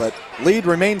again, but lead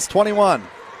remains 21.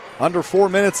 Under 4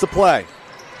 minutes to play.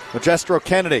 Magestro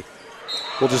Kennedy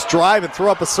will just drive and throw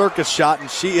up a circus shot,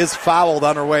 and she is fouled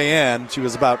on her way in. She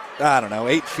was about,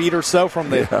 8 feet or so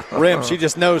from the rim. She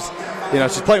just knows,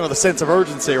 she's playing with a sense of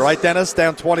urgency, right, Dennis?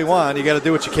 Down 21, you got to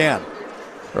do what you can.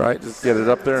 Right, just get it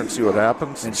up there and see what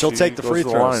happens. And she'll take the free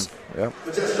throws. Yep.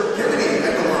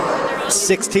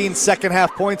 16 second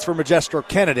half points for Magestro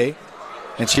Kennedy,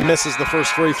 and she misses the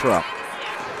first free throw.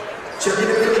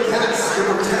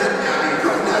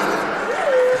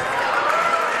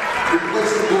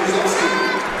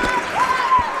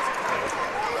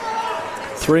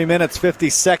 3 minutes, 50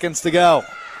 seconds to go.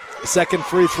 Second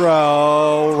free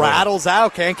throw rattles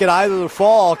out. Can't get either to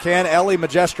fall. Can Ellie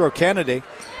Magestro Kennedy,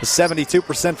 the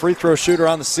 72% free throw shooter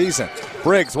on the season.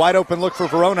 Briggs, wide open look for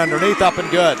Verona underneath, up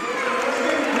and good.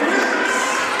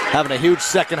 Having a huge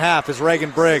second half is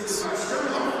Reagan Briggs.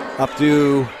 Up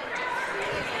to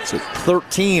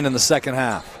 13 in the second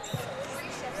half.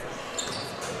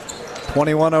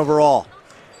 21 overall.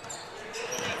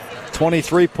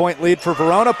 23-point lead for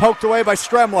Verona, poked away by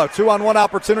Stremlo. 2-on-1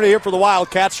 opportunity here for the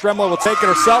Wildcats. Stremlo will take it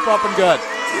herself, up and good.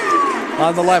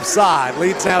 On the left side,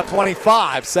 leads now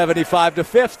 25,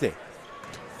 75-50.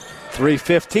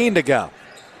 3:15 to go.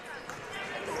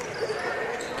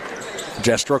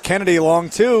 Magestro Kennedy long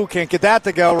two, can't get that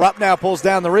to go. Rupp now pulls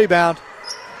down the rebound.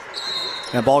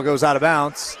 And ball goes out of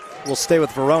bounds. We'll stay with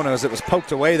Verona as it was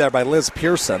poked away there by Liz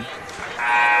Pearson.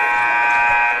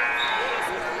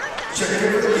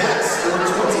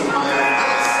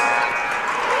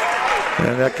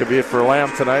 And that could be it for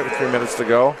Lamb tonight with 3 minutes to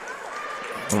go.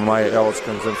 And Maya Ellis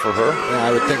comes in for her. Yeah,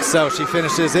 I would think so. She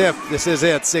finishes, if this is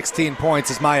it, 16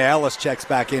 points as Maya Ellis checks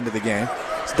back into the game,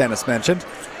 as Dennis mentioned.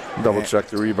 Double check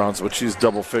the rebounds, but she's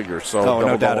double figures. So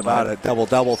no doubt about it.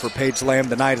 Double-double for Paige Lamb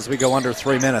tonight as we go under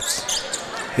 3 minutes.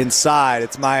 Inside,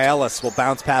 it's Maya Ellis. Will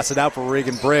bounce pass it out for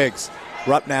Regan Briggs.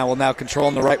 Rupp will now control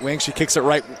in the right wing. She kicks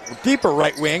it deeper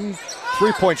right wing.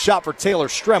 3-point shot for Taylor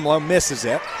Stremlo, misses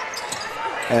it.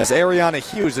 As Ariana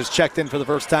Hughes is checked in for the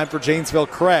first time for Janesville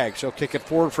Craig. She'll kick it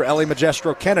forward for Ellie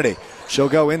Magestro Kennedy. She'll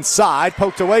go inside,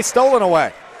 poked away, stolen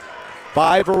away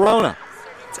by Verona.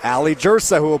 It's Allie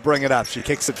Jersa who will bring it up. She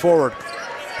kicks it forward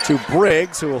to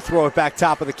Briggs, who will throw it back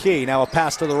top of the key. Now a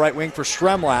pass to the right wing for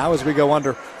Stremlau as we go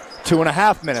under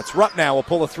 2.5 minutes. Rupp will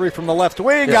pull a three from the left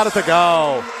wing. Yes. Got it to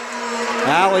go.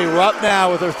 Allie Rupp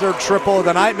with her third triple of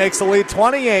the night makes the lead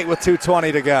 28 with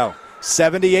 2:20 to go.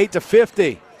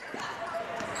 78-50.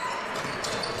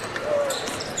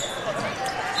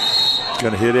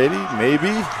 Gonna hit 80,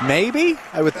 maybe? Maybe?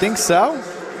 I would think so.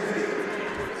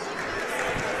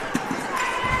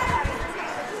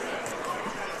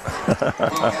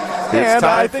 It's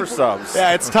time for subs.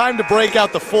 Yeah, it's time to break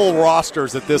out the full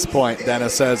rosters at this point,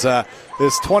 Dennis says.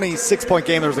 This 26-point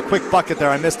game, there was a quick bucket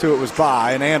there. I missed who it was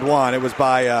by, and one. It was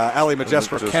by Ellie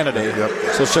Magestro Kennedy.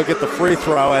 Yep. So she'll get the free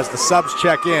throw as the subs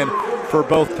check in for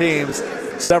both teams.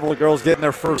 Several girls getting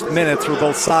their first minutes for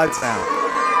both sides now.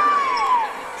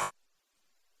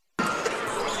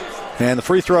 And the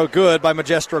free throw good by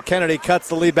Magestro Kennedy, cuts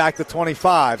the lead back to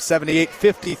 25.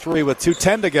 78-53 with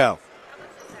 2:10 to go.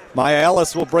 Maya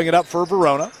Ellis will bring it up for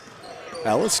Verona.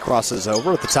 Ellis crosses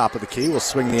over at the top of the key, will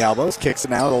swing the elbows, kicks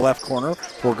it now to the left corner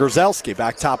for Grzelski.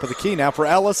 Back top of the key now for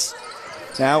Ellis.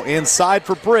 Now inside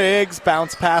for Briggs.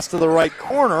 Bounce pass to the right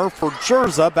corner for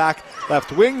Jerza. Back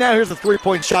left wing. Now here's a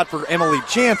three-point shot for Emily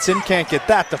Jansen. Can't get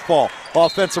that to fall.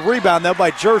 Offensive rebound though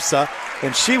by Jerza,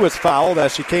 and she was fouled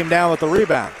as she came down with the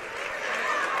rebound.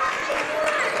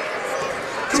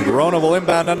 So Verona will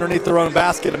inbound underneath their own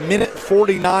basket.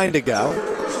 1:49 to go.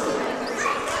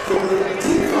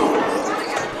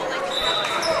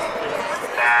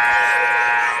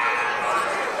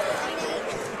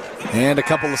 And a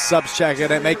couple of subs check in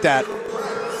and make that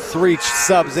 3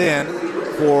 subs in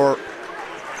for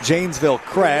Janesville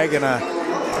Craig, and a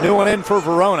new one in for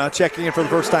Verona. Checking in for the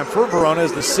first time for Verona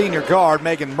is the senior guard,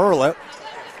 Megan Merlett.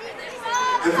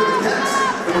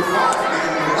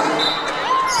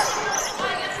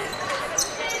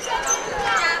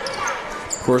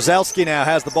 Grzelski now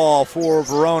has the ball for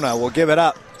Verona. Will give it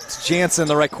up. It's Jansen in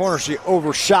the right corner. She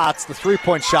overshots the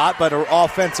three-point shot, but her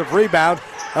offensive rebound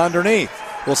underneath.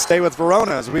 We'll stay with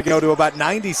Verona as we go to about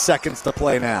 90 seconds to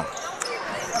play now.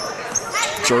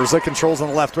 Jerza controls on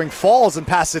the left wing, falls and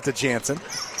passes it to Jansen.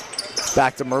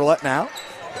 Back to Merlett now,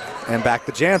 and back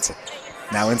to Jansen.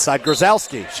 Now inside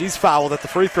Grzelski. She's fouled at the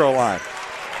free throw line.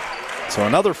 So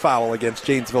another foul against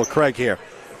Janesville Craig here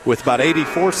with about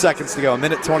 84 seconds to go,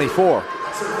 1:24.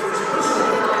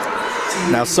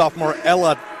 Now sophomore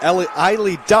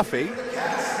Eiley Duffy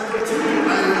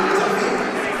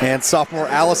and sophomore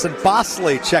Allison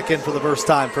Bosley check in for the first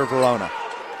time for Verona.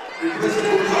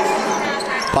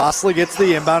 Bosley gets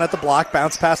the inbound at the block,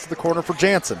 bounce pass to the corner for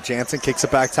Jansen. Jansen kicks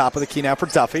it back top of the key now for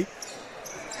Duffy.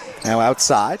 Now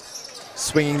outside,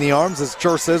 swinging the arms as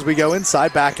Jer says we go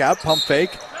inside, back out, pump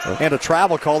fake, and a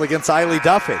travel called against Eiley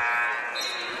Duffy.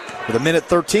 With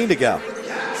 1:13 to go.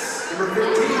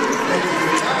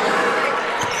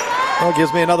 Well, it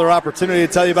gives me another opportunity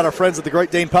to tell you about our friends at the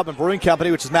Great Dane Pub and Brewing Company,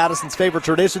 which is Madison's favorite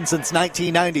tradition since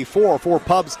 1994. 4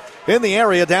 pubs in the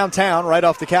area downtown, right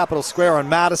off the Capitol Square on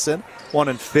Madison. One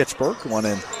in Fitchburg, one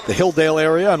in the Hilldale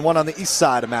area, and one on the east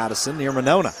side of Madison near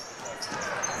Monona.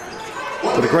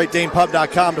 Go to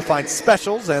GreatDanePub.com to find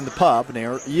specials and the pub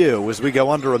near you as we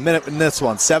go under a minute in this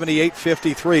one.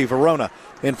 78-53, Verona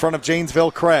in front of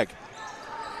Janesville Craig.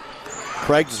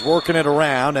 Craig just working it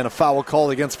around, and a foul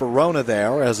called against Verona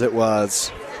there as it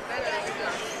was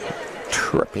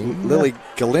tripping Lily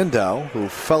Galindo, who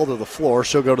fell to the floor.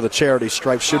 She'll go to the charity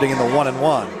stripe, shooting in the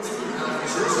 1-and-1.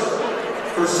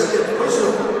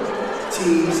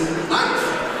 Teams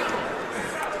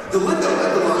ninth. Galindo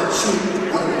at the line,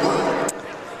 shooting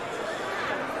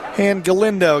 1-1. And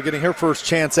Galindo getting her first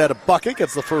chance at a bucket,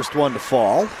 gets the first one to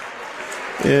fall.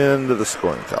 Into the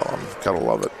scoring column. Gotta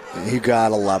love it. You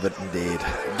gotta love it indeed.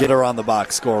 Get her on the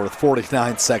box score with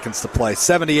 49 seconds to play.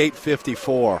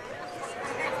 78-54.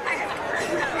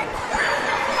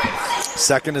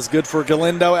 Second is good for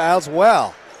Galindo as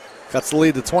well. Cuts the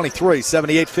lead to 23,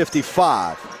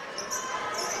 78-55.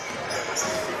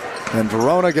 And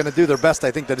Verona going to do their best,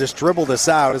 I think, to just dribble this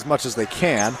out as much as they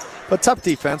can. But tough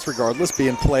defense regardless,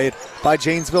 being played by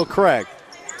Janesville Craig.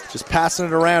 Just passing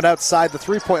it around outside the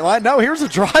three-point line. No, here's a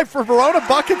drive for Verona.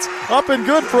 Buckets up and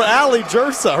good for Allie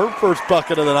Jersa, her first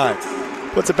bucket of the night.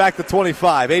 Puts it back to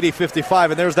 25,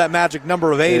 80-55, and there's that magic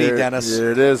number of 80, Dennis.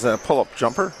 There it is, a pull-up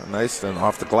jumper. Nice and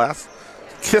off the glass.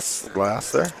 Kiss the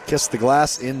glass there. Kiss the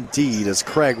glass indeed, as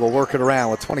Craig will work it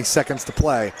around with 20 seconds to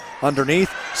play.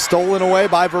 Underneath, stolen away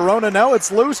by Verona. No,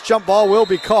 it's loose. Jump ball will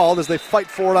be called as they fight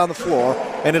for it on the floor,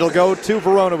 and it'll go to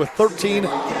Verona with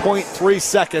 13.3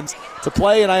 seconds to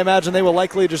play, and I imagine they will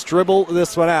likely just dribble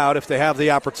this one out if they have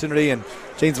the opportunity, and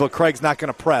Janesville Craig's not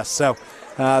going to press. So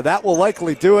that will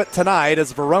likely do it tonight,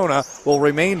 as Verona will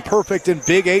remain perfect in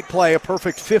Big 8 play, a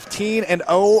perfect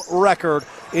 15-0 record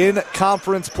in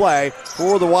conference play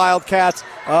for the Wildcats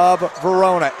of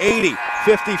Verona.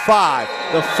 80-55,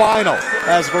 the final,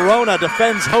 as Verona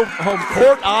defends home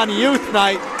court on youth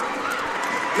night.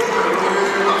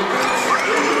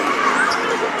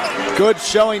 Good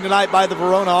showing tonight by the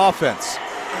Verona offense.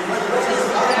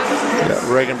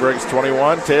 Yeah, Reagan Briggs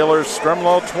 21, Taylor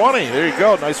Stremlow 20. There you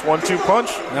go, nice 1-2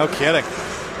 punch. No kidding.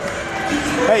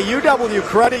 Hey, UW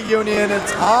Credit Union,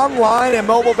 it's online and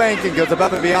mobile banking goes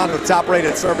above and beyond with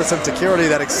top-rated service and security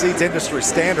that exceeds industry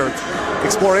standards.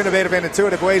 Explore innovative and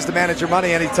intuitive ways to manage your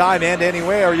money anytime and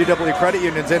anywhere. UW Credit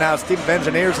Union's in-house team of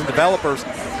engineers and developers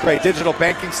create digital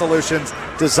banking solutions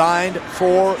designed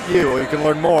for you. You can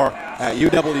learn more at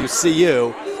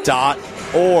uwcu.org.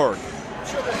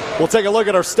 We'll take a look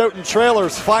at our Stoughton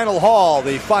Trailers final haul,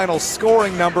 the final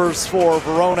scoring numbers for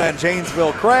Verona and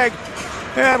Janesville Craig.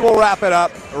 And we'll wrap it up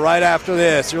right after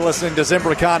this. You're listening to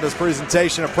Zimbrick Honda's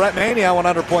presentation of Prep Mania,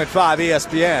 100.5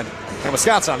 ESPN and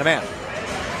Wisconsin On Demand.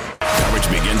 Coverage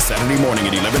begins Saturday morning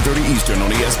at 11:30 Eastern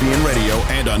on ESPN Radio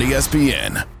and on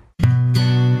ESPN.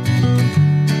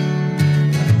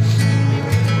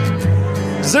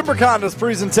 Zimbrick Honda's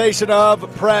presentation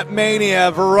of Prep Mania.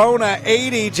 Verona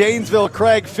 80, Janesville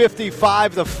Craig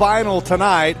 55, the final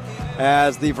tonight,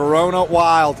 as the Verona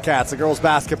Wildcats, the girls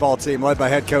basketball team led by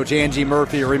head coach Angie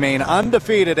Murphy, remain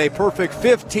undefeated, a perfect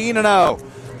 15-0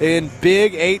 in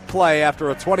Big 8 play after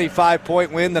a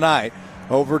 25-point win tonight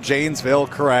over Janesville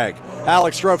Craig.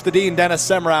 Alex Strofe, the Dean, Dennis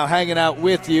Semrau hanging out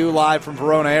with you live from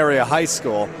Verona Area High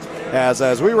School.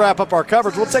 As we wrap up our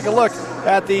coverage, we'll take a look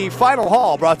at the final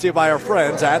haul brought to you by our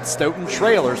friends at Stoughton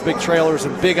Trailers. Big trailers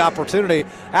and big opportunity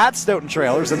at Stoughton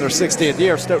Trailers in their 60th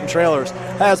year. Stoughton Trailers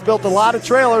has built a lot of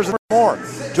trailers and more.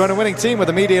 Join a winning team with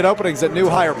immediate openings at new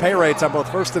higher pay rates on both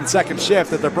first and second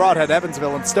shift at their Broadhead,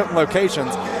 Evansville, and Stoughton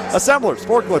locations. Assemblers,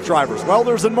 forklift drivers,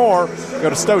 welders, and more. Go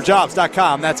to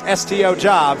stojobs.com. That's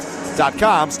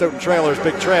STOjobs.com. Stoughton Trailers,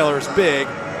 big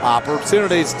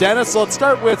opportunities. Dennis, let's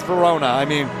start with Verona. I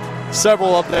mean,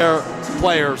 several of their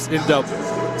players in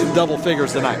double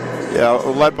figures tonight. Yeah,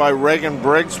 led by Reagan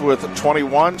Briggs with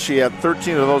 21. She had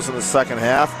 13 of those in the second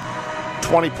half.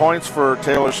 20 points for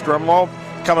Taylor Stremlow.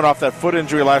 Coming off that foot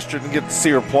injury last year, didn't get to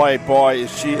see her play. Boy,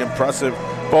 is she impressive.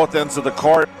 Both ends of the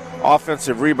court.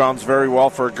 Offensive rebounds very well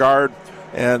for a guard.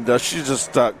 And she's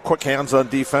just quick hands on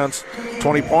defense.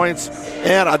 20 points.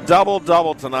 And a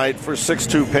double-double tonight for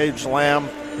 6'2" Paige Lamb.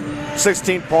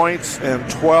 16 points and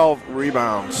 12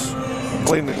 rebounds.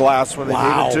 Cleaned the glass when they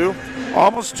needed to.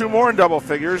 Almost two more in double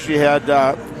figures. You had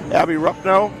Abby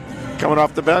Rupno coming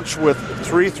off the bench with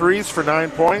 3 threes for 9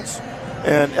 points.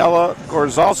 And Ella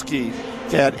Gorzalski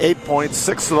had 8 points,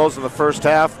 6 of those in the first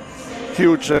half.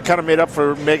 Huge. Kind of made up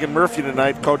for Megan Murphy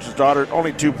tonight, coach's daughter.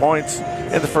 Only 2 points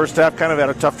in the first half. Kind of had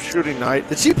a tough shooting night.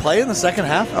 Did she play in the second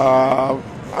half?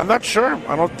 I'm not sure.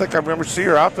 I don't think I remember seeing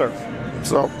her out there.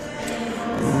 So,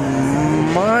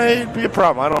 might be a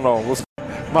problem. I don't know.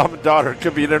 Mom and daughter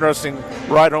could be an interesting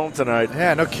ride home tonight.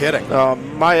 Yeah, no kidding.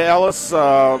 Maya Ellis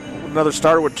another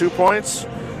starter with 2 points.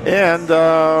 And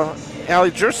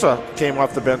Allie Jersa came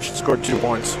off the bench and scored 2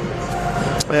 points.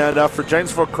 And for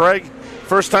Janesville Craig,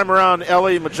 first time around,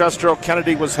 Ellie Magistro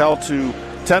Kennedy was held to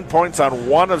 10 points on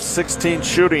 1 of 16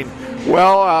 shooting.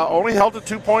 Well, only held to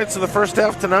 2 points in the first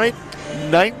half tonight,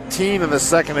 19 in the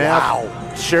second half.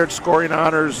 Wow. Shared scoring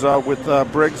honors with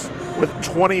Briggs with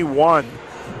 21,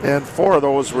 and 4 of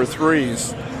those were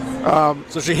threes.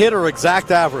 So she hit her exact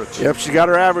average. Yep, she got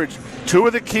her average. 2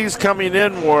 of the keys coming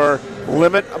in were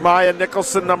limit Maya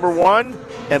Nicholson, number 1,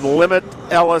 and limit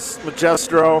Ellie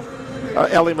Magistro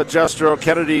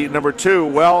Kennedy, number 2.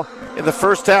 Well, in the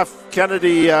first half,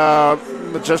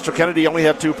 Magistro Kennedy only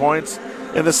had 2 points.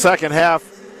 In the second half,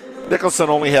 Nicholson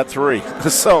only had 3.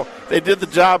 So they did the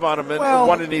job on him,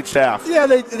 one in each half. Yeah,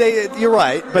 you're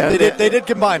right, but they did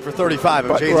combine for 35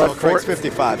 and Janesville Craig's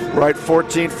 55. Right,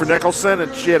 14 for Nicholson,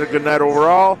 and she had a good night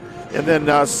overall. And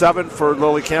then 7 for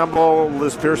Lily Campbell,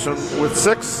 Liz Pearson with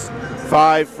 6,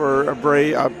 5 for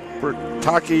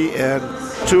Bertaki, and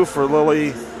 2 for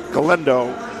Lily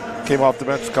Galindo. Came off the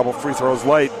bench a couple free throws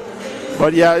late.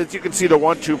 But yeah, as you can see, the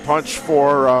 1-2 punch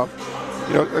for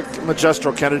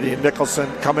Magistro Kennedy and Nicholson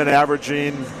come in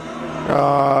averaging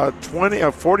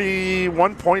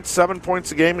 41.7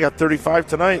 points a game. You got 35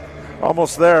 tonight,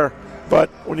 almost there. But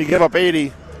when you give up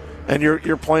 80 and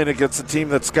you're playing against a team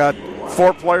that's got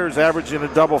 4 players averaging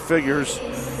in double figures,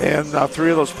 and 3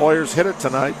 of those players hit it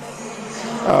tonight.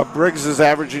 Briggs is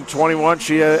averaging 21.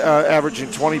 She averaging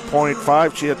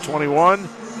 20.5. She had 21.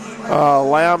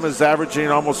 Lamb is averaging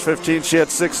almost 15. She had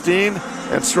 16.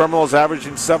 And Stremmel is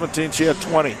averaging 17. She had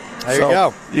 20. There you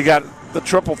go. You got the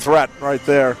triple threat right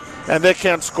there. And they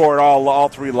can score at all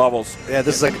 3 levels. Yeah,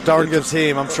 this is a darn good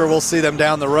team. I'm sure we'll see them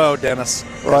down the road, Dennis.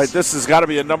 Right, this has got to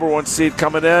be a number 1 seed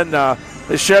coming in.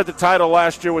 They shared the title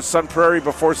last year with Sun Prairie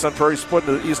before Sun Prairie split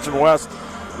into the East and West.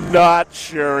 Not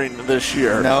sharing this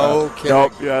year. No kidding.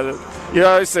 Nope.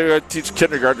 Yeah, I say I teach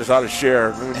kindergartners how to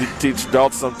share. We teach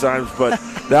adults sometimes, but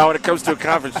now when it comes to a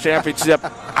conference championship,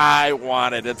 I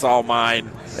want it. It's all mine.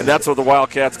 And that's what the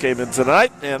Wildcats came in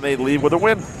tonight, and they leave with a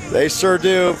win. They sure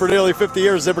do. For nearly 50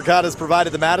 years, Zimbrick Honda has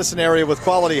provided the Madison area with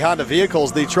quality Honda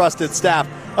vehicles. The trusted staff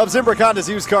of Zimbrick Honda's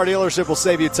used car dealership will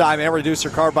save you time and reduce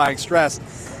your car buying stress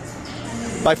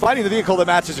by finding the vehicle that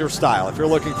matches your style. If you're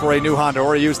looking for a new Honda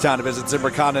or a used Honda, visit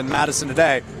Zimbrick Honda in Madison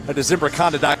today. Head to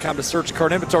ZimbrickHonda.com to search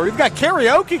current inventory. We've got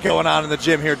karaoke going on in the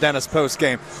gym here, Dennis,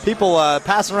 post-game. People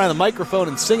passing around the microphone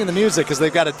and singing the music because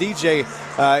they've got a DJ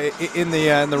in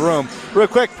the room. Real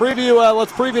quick,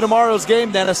 let's preview tomorrow's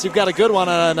game, Dennis. You've got a good one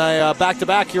on a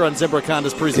back-to-back here on Zimbrick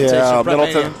Honda's presentation. Yeah,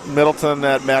 Middleton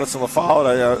at Madison La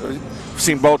Follette. I've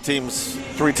seen both teams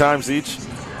 3 times each.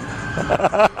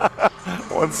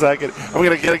 1 second. I'm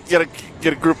going to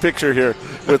get a group picture here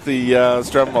with the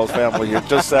Stremmels family here.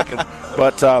 Just a second.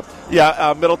 But,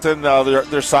 Middleton,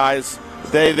 their size,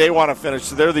 they want to finish.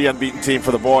 They're the unbeaten team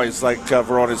for the boys, like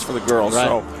Verona is for the girls. Right.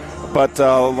 So, but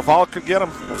La Follette could get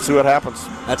them. We'll see what happens.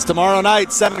 That's tomorrow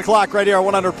night, 7 o'clock, right here on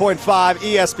 100.5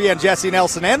 ESPN. Jesse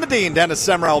Nelson and the Dean, Dennis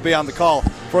Semrau, will be on the call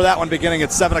for that one beginning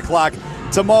at 7 o'clock.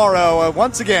 Tomorrow,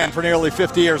 once again, for nearly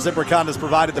 50 years, Zimbrick Honda has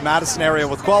provided the Madison area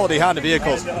with quality Honda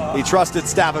vehicles. The trusted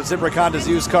staff of Zimbrick Honda's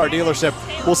used car dealership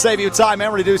will save you time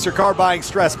and reduce your car buying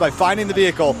stress by finding the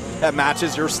vehicle that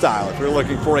matches your style. If you're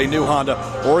looking for a new Honda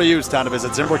or a used Honda,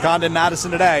 visit Zimbrick Honda in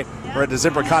Madison today or head to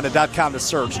ZimbrickHonda.com to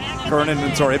search current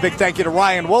inventory. A big thank you to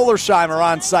Ryan Wollersheimer,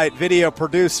 on-site video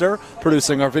producer,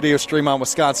 producing our video stream on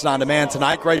Wisconsin On Demand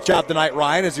tonight. Great job tonight,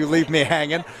 Ryan, as you leave me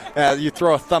hanging. You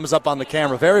throw a thumbs up on the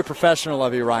camera. Very professional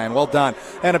of you, Ryan. Well done.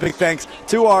 And a big thanks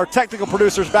to our technical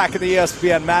producers back in the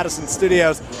ESPN Madison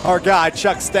studios, our guy,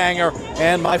 Chuck Stanger,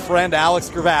 and my friend, Alex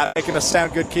Gravatt, making us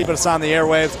sound good, keeping us on the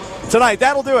airwaves. Tonight,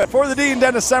 that'll do it. For the Dean,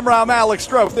 Dennis Semrau, I'm Alex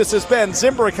Strope. This has been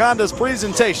Zimbrick Honda's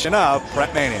presentation of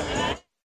Prep Mania.